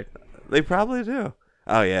subject. They probably do.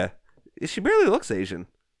 Oh, yeah. She barely looks Asian.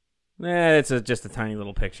 It's just a tiny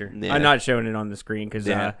little picture. Yeah. I'm not showing it on the screen because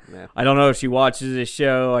Yeah. I don't know if she watches this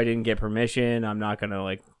show. I didn't get permission. I'm not going to,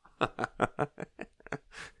 like...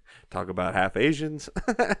 Talk about half Asians.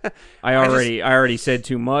 I already said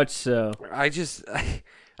too much, so... I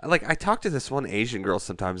talk to this one Asian girl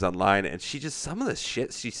sometimes online, and she just, some of the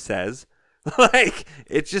shit she says, like,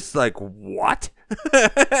 it's just like, what?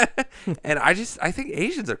 And I think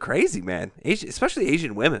Asians are crazy, man. Especially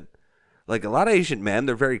Asian women. Like, a lot of Asian men,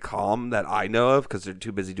 they're very calm that I know of because they're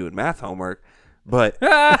too busy doing math homework. But,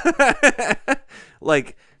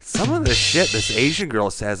 like, some of the shit this Asian girl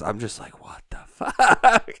says, I'm just like, what the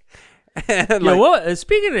fuck? And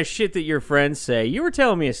speaking of shit that your friends say, you were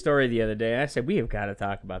telling me a story the other day, and I said, we have got to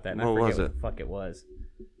talk about that. And I forget what the fuck it was.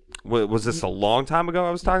 Was this a long time ago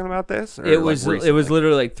I was talking about this? Or it was recently?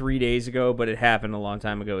 literally like 3 days ago, but it happened a long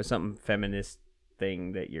time ago. It was some feminist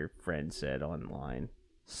thing that your friend said online.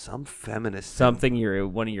 Some feminist something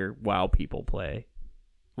one of your WoW people play.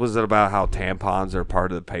 Was it about how tampons are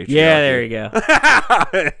part of the patriarchy? Yeah, there you go.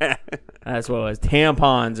 That's what it was.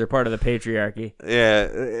 Tampons are part of the patriarchy.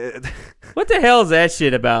 Yeah. What the hell is that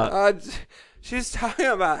shit about? She's talking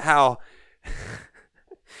about how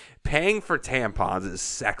paying for tampons is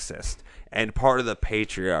sexist and part of the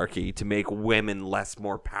patriarchy to make women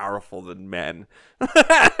more powerful than men.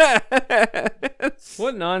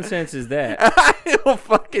 What nonsense is that? I don't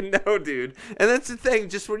fucking know, dude. And that's the thing.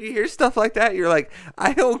 Just when you hear stuff like that, you're like,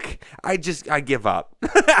 I give up.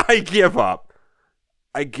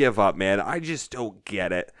 I give up, man. I just don't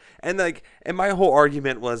get it. And my whole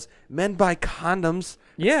argument was men buy condoms.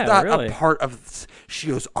 Yeah, it's not really. a part of. She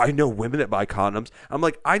goes, I know women that buy condoms. I'm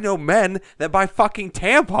like, I know men that buy fucking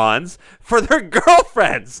tampons for their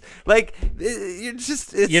girlfriends. Like, you're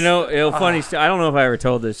just. It's, funny. I don't know if I ever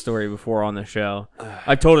told this story before on the show.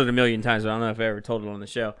 I've told it a million times, but I don't know if I ever told it on the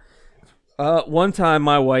show. One time,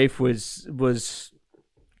 my wife was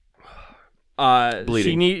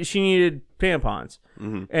Bleeding. she needed tampons,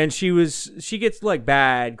 and she gets like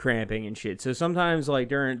bad cramping and shit. So sometimes like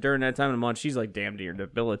during that time of the month, she's like damn near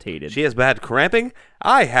debilitated. She has bad cramping?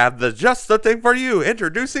 I have just the thing for you.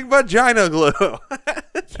 Introducing vagina glue.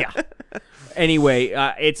 Yeah. Anyway,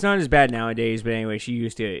 it's not as bad nowadays, but anyway, she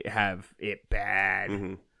used to have it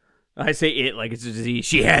bad. I say it like it's a disease.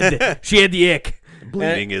 She had the ick.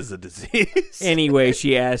 Bleeding is a disease. Anyway,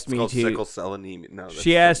 she asked me called to sickle cell anemia. No,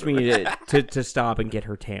 she asked me to stop and get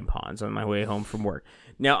her tampons on my way home from work.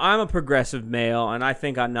 Now, I'm a progressive male, and I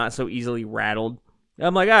think I'm not so easily rattled.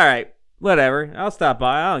 I'm like, all right, whatever. I'll stop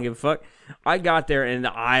by. I don't give a fuck. I got there, and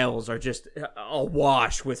the aisles are just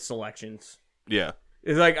awash with selections. Yeah.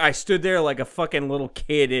 It's like I stood there like a fucking little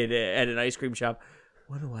kid at an ice cream shop.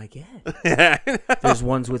 What do I get? There's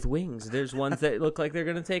ones with wings. There's ones that look like they're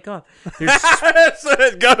going to take off. It's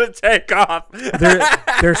going to take off.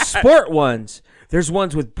 There's sport ones. There's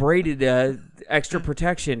ones with braided extra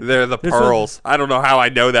protection. They're the pearls. I don't know how I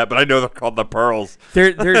know that, but I know they're called the pearls.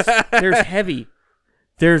 There's heavy.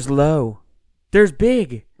 There's low. There's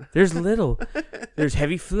big. There's little. There's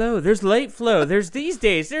heavy flow. There's light flow. There's these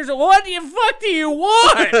days. There's what the fuck do you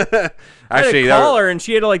want? Actually, I had to call her and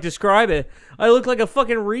she had to like describe it. I look like a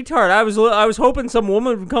fucking retard. I was hoping some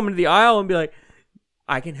woman would come into the aisle and be like,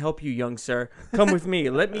 I can help you, young sir. Come with me.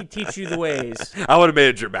 Let me teach you the ways. I would have made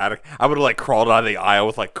it dramatic. I would have like crawled out of the aisle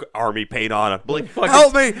with like army paint on it. Like,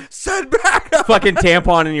 help me, send back up. Fucking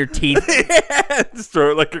tampon in your teeth. Yeah, just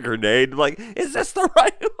throw it like a grenade. Like, is this the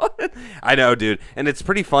right one? I know, dude. And it's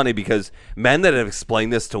pretty funny because men that have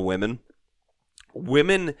explained this to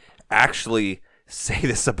women actually say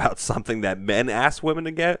this about something that men ask women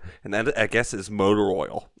to get, and that I guess is motor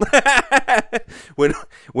oil.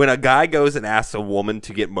 when a guy goes and asks a woman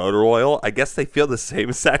to get motor oil, I guess they feel the same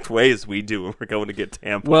exact way as we do when we're going to get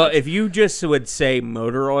tampons. Well, if you just would say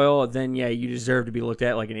motor oil, then yeah, you deserve to be looked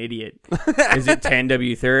at like an idiot. Is it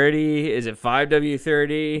 10W30? Is it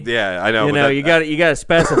 5W30? Yeah, I know. You know, you got to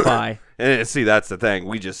specify. And see, that's the thing.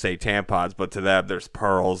 We just say tampons, but to them, there's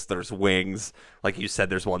pearls, there's wings. Like you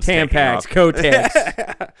said, there's one Tampax, Kotex.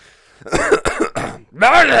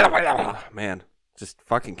 Man, just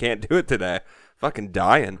fucking can't do it today. Fucking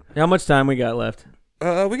dying. How much time we got left? We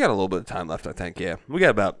got a little bit of time left, I think. Yeah, we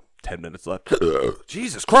got about 10 minutes left.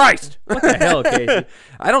 Jesus Christ! What the hell, Casey?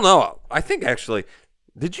 I don't know. I think actually,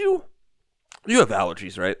 you have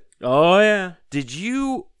allergies, right? Oh yeah. Did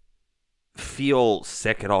you feel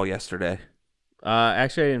sick at all yesterday?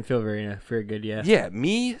 Actually, I didn't feel very good. Yeah. Yeah,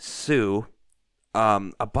 me, Sue,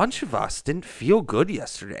 a bunch of us didn't feel good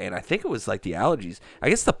yesterday, and I think it was like the allergies. I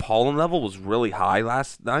guess the pollen level was really high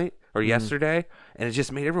last night or yesterday, and it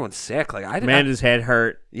just made everyone sick. Like Amanda's head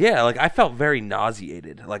hurt. Yeah, like I felt very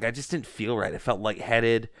nauseated. Like I just didn't feel right. I felt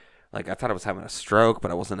lightheaded. Like I thought I was having a stroke,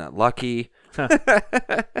 but I wasn't that lucky.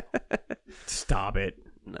 Stop it.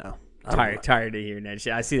 No. Tired of hearing that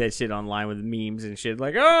shit. I see that shit online with memes and shit.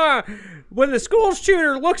 Like, when the school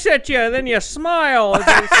shooter looks at you, then you smile.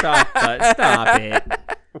 Stop it.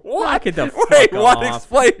 What? Get the Wait, fuck what? off.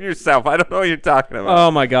 Explain yourself. I don't know what you're talking about. Oh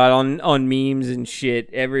my god, on memes and shit,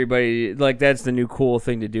 everybody like that's the new cool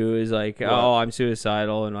thing to do is like, oh, I'm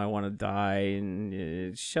suicidal and I want to die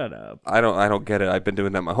and shut up. I don't get it. I've been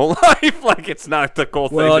doing that my whole life. Like it's not the cool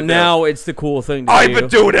thing to do. Well, now it's the cool thing to do. I've been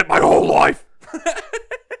doing it my whole life.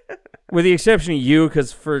 With the exception of you,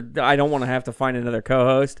 because I don't want to have to find another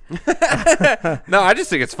co-host. No, I just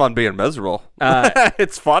think it's fun being miserable.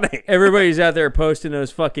 It's funny. Everybody's out there posting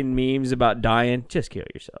those fucking memes about dying. Just kill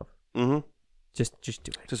yourself. Mm-hmm. Just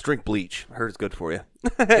do it. Just drink bleach. I heard it's good for you.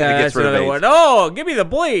 It gets rid of AIDS. Oh, give me the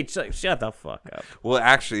bleach. Like, shut the fuck up. Well,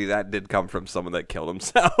 actually, that did come from someone that killed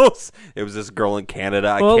themselves. It was this girl in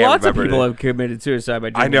Canada. Well, I can't lots of remember people have committed suicide by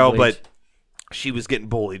drinking I know, bleach. but she was getting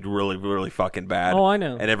bullied really, really fucking bad. Oh, I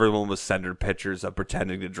know. And everyone was sending her pictures of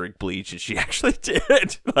pretending to drink bleach, and she actually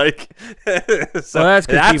did. Like, so well,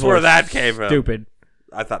 that's where that came from. Stupid.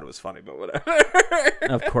 I thought it was funny, but whatever.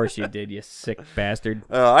 Of course you did, you sick bastard.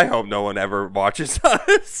 I hope no one ever watches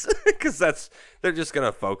us, because they're just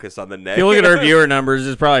gonna focus on the negative. If you look at our viewer numbers,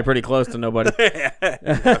 it's probably pretty close to nobody.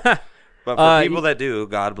 But for people that do,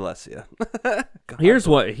 God bless you. Here's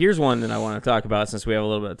one that I want to talk about since we have a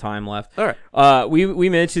little bit of time left. All right. We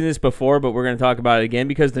mentioned this before, but we're going to talk about it again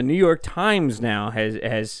because the New York Times now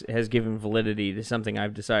has given validity to something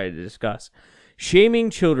I've decided to discuss.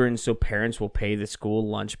 Shaming children so parents will pay the school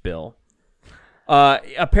lunch bill.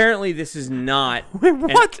 Apparently, this is not an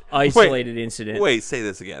isolated incident. Wait, say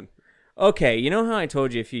this again. Okay, you know how I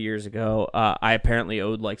told you a few years ago I apparently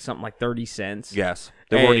owed like something like 30 cents? Yes.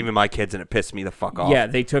 They weren't even my kids, and it pissed me the fuck off. Yeah,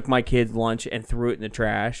 they took my kid's lunch and threw it in the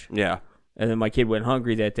trash. Yeah. and then my kid went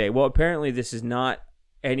hungry that day. Well, apparently this is not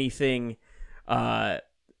anything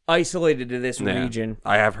isolated to this region.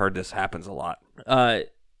 I have heard this happens a lot.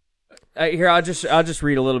 Here, I'll just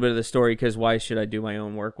read a little bit of the story, because why should I do my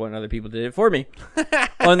own work when other people did it for me?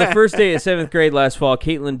 On the first day of 7th grade last fall,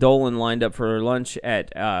 Caitlin Dolan lined up for her lunch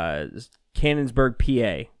at Cannonsburg,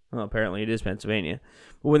 PA. Well, apparently it is Pennsylvania.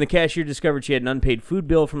 But when the cashier discovered she had an unpaid food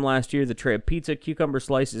bill from last year, the tray of pizza, cucumber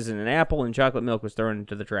slices, and an apple and chocolate milk was thrown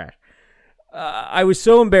into the trash. I was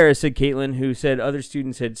so embarrassed, said Caitlin, who said other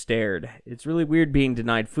students had stared. It's really weird being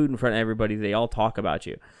denied food in front of everybody. They all talk about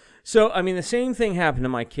you. So, I mean, the same thing happened to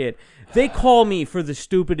my kid. They call me for the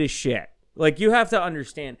stupidest shit. Like, you have to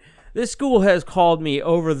understand, this school has called me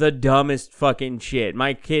over the dumbest fucking shit.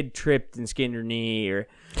 My kid tripped and skinned her knee, or,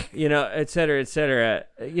 you know, et cetera, et cetera.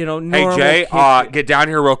 You know, normal Hey, Jay, kid. get down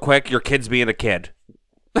here real quick. Your kid's being a kid.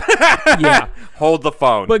 Yeah. Hold the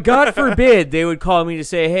phone. But God forbid they would call me to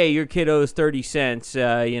say, hey, your kid owes 30 cents.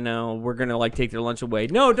 You know, we're going to, like, take their lunch away.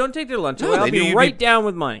 No, don't take their lunch away. I'll be right down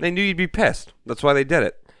with money. They knew you'd be pissed. That's why they did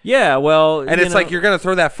it. Yeah, well, and it's like you're going to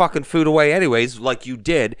throw that fucking food away anyways, like you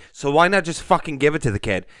did, so why not just fucking give it to the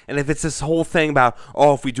kid? And if it's this whole thing about,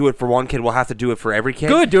 oh, if we do it for one kid, we'll have to do it for every kid.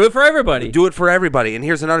 Good, do it for everybody. Do it for everybody. And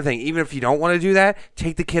here's another thing. Even if you don't want to do that,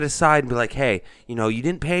 take the kid aside and be like, hey, you know, you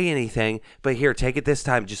didn't pay anything, but here, take it this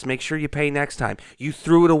time. Just make sure you pay next time. You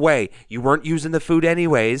threw it away. You weren't using the food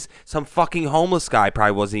anyways. Some fucking homeless guy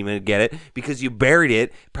probably wasn't even going to get it because you buried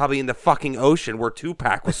it probably in the fucking ocean where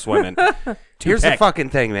Tupac was swimming. Here's the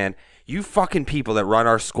fucking thing, man. You fucking people that run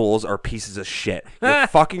our schools are pieces of shit. You're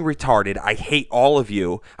fucking retarded. I hate all of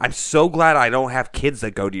you. I'm so glad I don't have kids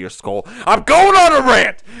that go to your school. I'm going on a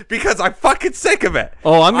rant because I'm fucking sick of it.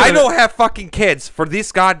 Oh, I don't have fucking kids for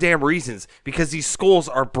these goddamn reasons because these schools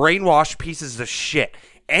are brainwashed pieces of shit.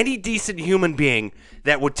 Any decent human being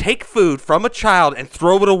that would take food from a child and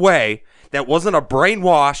throw it away that wasn't a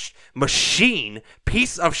brainwashed machine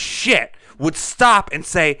piece of shit would stop and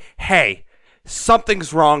say, hey,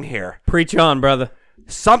 something's wrong here. Preach on, brother.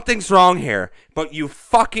 Something's wrong here. But you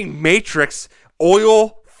fucking matrix,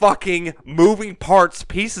 oil fucking moving parts,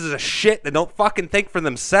 pieces of shit that don't fucking think for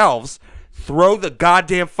themselves, throw the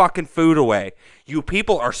goddamn fucking food away. You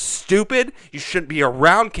people are stupid. You shouldn't be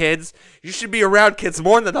around kids. You should be around kids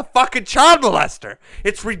more than a fucking child molester.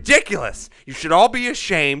 It's ridiculous. You should all be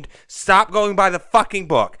ashamed. Stop going by the fucking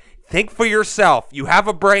book. Think for yourself. You have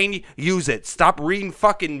a brain, use it. Stop reading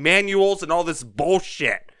fucking manuals and all this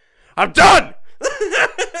bullshit. I'm done!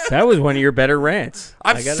 That was one of your better rants.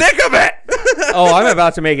 I'm sick of it! Oh, I'm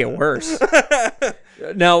about to make it worse.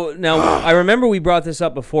 Now, I remember we brought this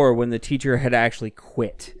up before when the teacher had actually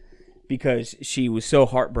quit because she was so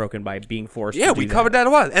heartbroken by being forced to do that. Yeah, we covered that a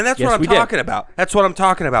lot. And that's what I'm talking about. That's what I'm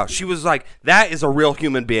talking about. She was like, that is a real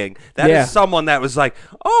human being. That is someone that was like,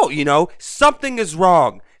 oh, you know, something is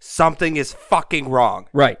wrong. Something is fucking wrong.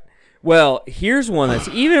 Right. Well, here's one that's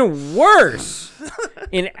even worse.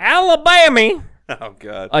 In Alabama, oh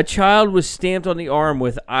god, a child was stamped on the arm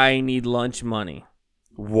with "I need lunch money."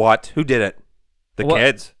 What? Who did it? The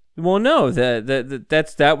kids? Well, no.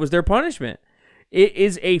 That was their punishment. It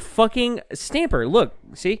is a fucking stamper. Look,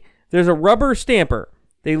 see, there's a rubber stamper.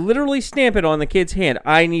 They literally stamp it on the kid's hand.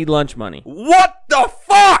 I need lunch money. What the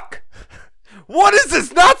fuck? What is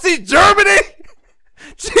this, Nazi Germany?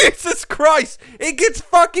 Jesus Christ. It gets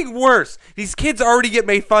fucking worse. These kids already get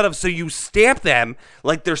made fun of, so you stamp them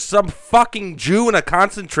like they're some fucking Jew in a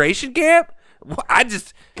concentration camp?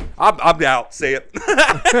 I'm out. Say it.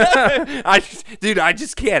 I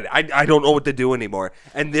just can't. I don't know what to do anymore.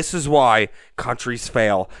 And this is why countries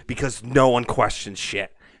fail, because no one questions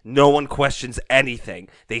shit. No one questions anything.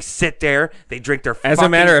 They sit there, they drink their As a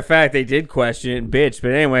matter of fact, they did question it and bitch,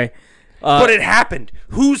 but anyway. But it happened.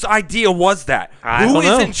 Whose idea was that? Who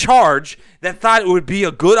is in charge that thought it would be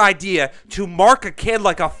a good idea to mark a kid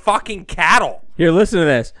like a fucking cattle? Here, listen to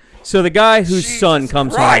this. So the guy whose son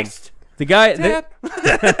comes home. The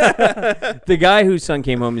guy whose son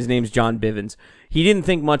came home, his name's John Bivens. He didn't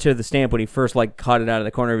think much of the stamp when he first caught it out of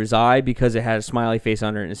the corner of his eye because it had a smiley face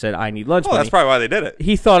under it and said, I need lunch money. That's probably why they did it.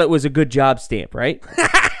 He thought it was a good job stamp, right?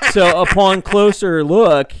 So upon closer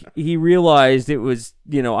look, he realized it was,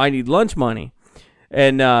 I need lunch money.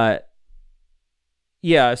 And,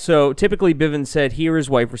 so typically Bivens said he or his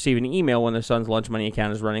wife receive an email when their son's lunch money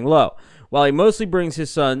account is running low. While he mostly brings his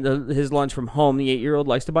son his lunch from home, the 8-year-old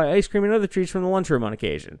likes to buy ice cream and other treats from the lunchroom on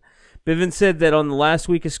occasion. Bivens said that on the last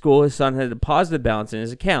week of school, his son had a positive balance in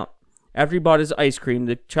his account. After he bought his ice cream,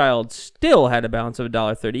 the child still had a balance of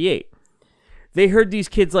 $1.38. They herd these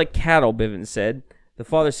kids like cattle, Bivens said. The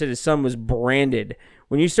father said his son was branded.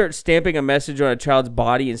 When you start stamping a message on a child's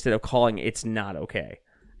body instead of calling, it's not okay.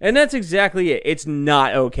 And that's exactly it. It's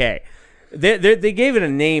not okay. They gave it a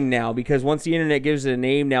name now because once the internet gives it a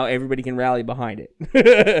name, now everybody can rally behind it.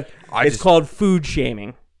 It's called food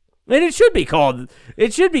shaming. And it should be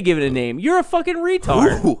given a name. You're a fucking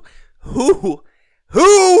retard. Who?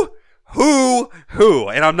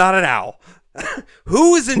 And I'm not an owl.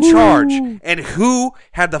 Who is in charge and who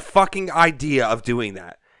had the fucking idea of doing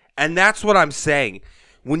that? And that's what I'm saying.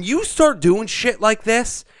 When you start doing shit like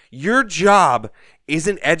this, your job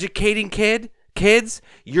isn't educating kids.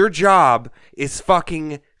 Your job is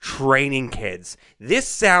fucking training kids. This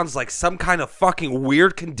sounds like some kind of fucking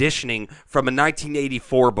weird conditioning from a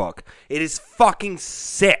 1984 book. It is fucking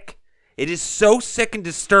sick. It is so sick and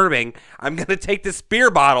disturbing. I'm going to take this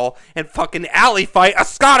beer bottle and fucking alley fight a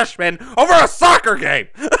Scottishman over a soccer game.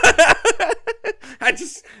 I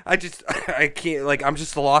can't, like, I'm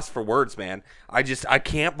just lost for words, man. I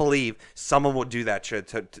can't believe someone would do that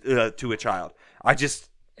to a child.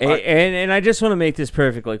 And I just want to make this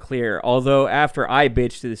perfectly clear. Although after I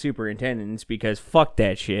bitched to the superintendents because fuck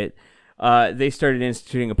that shit, they started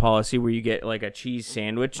instituting a policy where you get like a cheese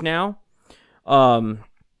sandwich now.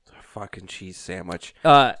 Fucking cheese sandwich.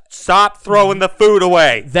 Stop throwing the food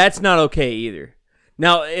away. That's not okay either.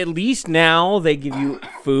 Now, at least now they give you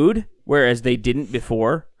food, whereas they didn't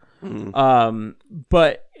before.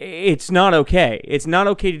 But it's not okay. It's not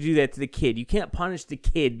okay to do that to the kid. You can't punish the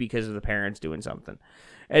kid because of the parents doing something.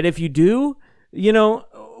 And if you do, you know,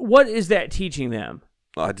 what is that teaching them?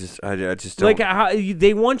 I just don't. Like,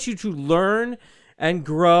 they want you to learn and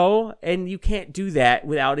grow, and you can't do that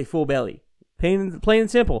without a full belly. Plain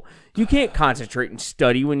and simple. You can't concentrate and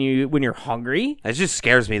study when you're hungry. It just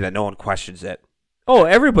scares me that no one questions it. Oh,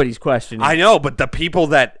 everybody's questioning. I know, but the people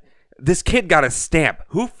this kid got a stamp.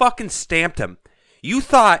 Who fucking stamped him? You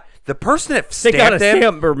thought the person that stamped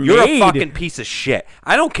him, you're a fucking piece of shit.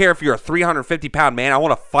 I don't care if you're a 350-pound man. I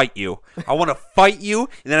want to fight you. I want to fight you,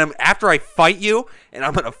 and then after I fight you, and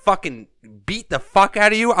I'm going to fucking beat the fuck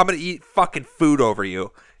out of you, I'm going to eat fucking food over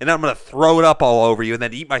you. And then I'm going to throw it up all over you, and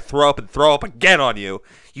then eat my throw up and throw up again on you.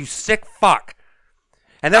 You sick fuck.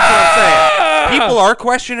 And that's what I'm saying. People are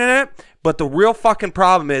questioning it, but the real fucking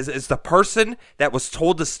problem is the person that was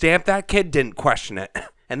told to stamp that kid didn't question it.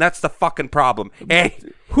 And that's the fucking problem. Hey,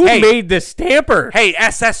 who made the stamper? Hey,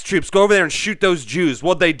 SS troops, go over there and shoot those Jews.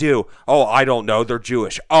 What'd they do? Oh, I don't know. They're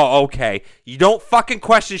Jewish. Oh, okay. You don't fucking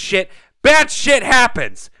question shit. Bad shit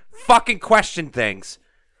happens. Fucking question things.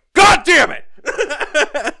 God damn it!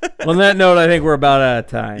 On that note, I think we're about out of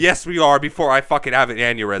time. Yes, we are, before I fucking have an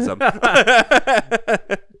aneurysm.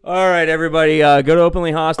 All right, everybody, go to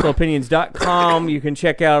openlyhostileopinions.com. You can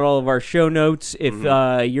check out all of our show notes. If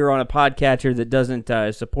you're on a podcatcher that doesn't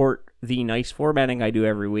support the nice formatting I do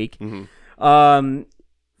every week, follow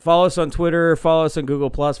us on Twitter, follow us on Google+,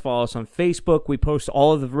 follow us on Facebook. We post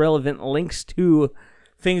all of the relevant links to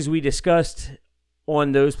things we discussed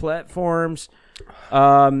on those platforms.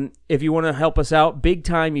 If you want to help us out big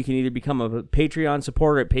time, you can either become a Patreon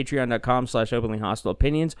supporter at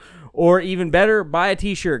patreon.com/openlyhostileopinions, or even better, buy a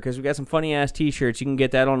t-shirt, because we got some funny ass t-shirts. You can get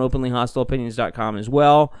that on openlyhostileopinions.com as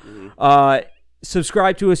well.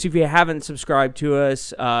 Subscribe to us if you haven't subscribed to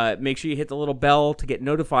us. Make sure you hit the little bell to get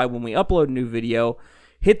notified when we upload a new video.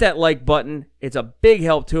 Hit that like button. It's a big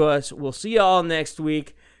help to us. We'll see you all next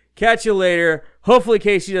week. Catch you later. Hopefully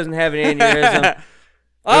Casey doesn't have an aneurysm.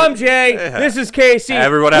 I'm Jay. This is Casey.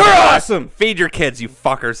 Everyone, we're awesome. Feed your kids, you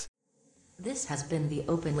fuckers. This has been the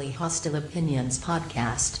Openly Hostile Opinions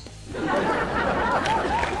podcast.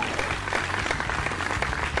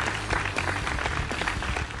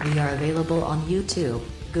 We are available on YouTube,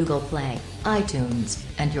 Google Play, iTunes,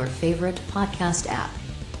 and your favorite podcast app.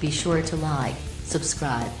 Be sure to like,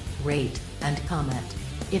 subscribe, rate, and comment.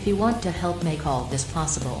 If you want to help make all this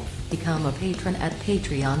possible, become a patron at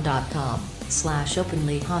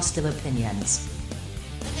patreon.com/openlyhostileopinions.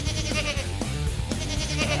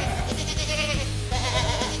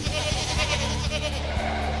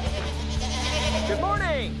 Good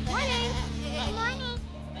morning. Morning. Good morning.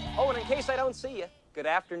 Oh, and in case I don't see you, good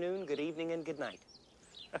afternoon, good evening, and good night.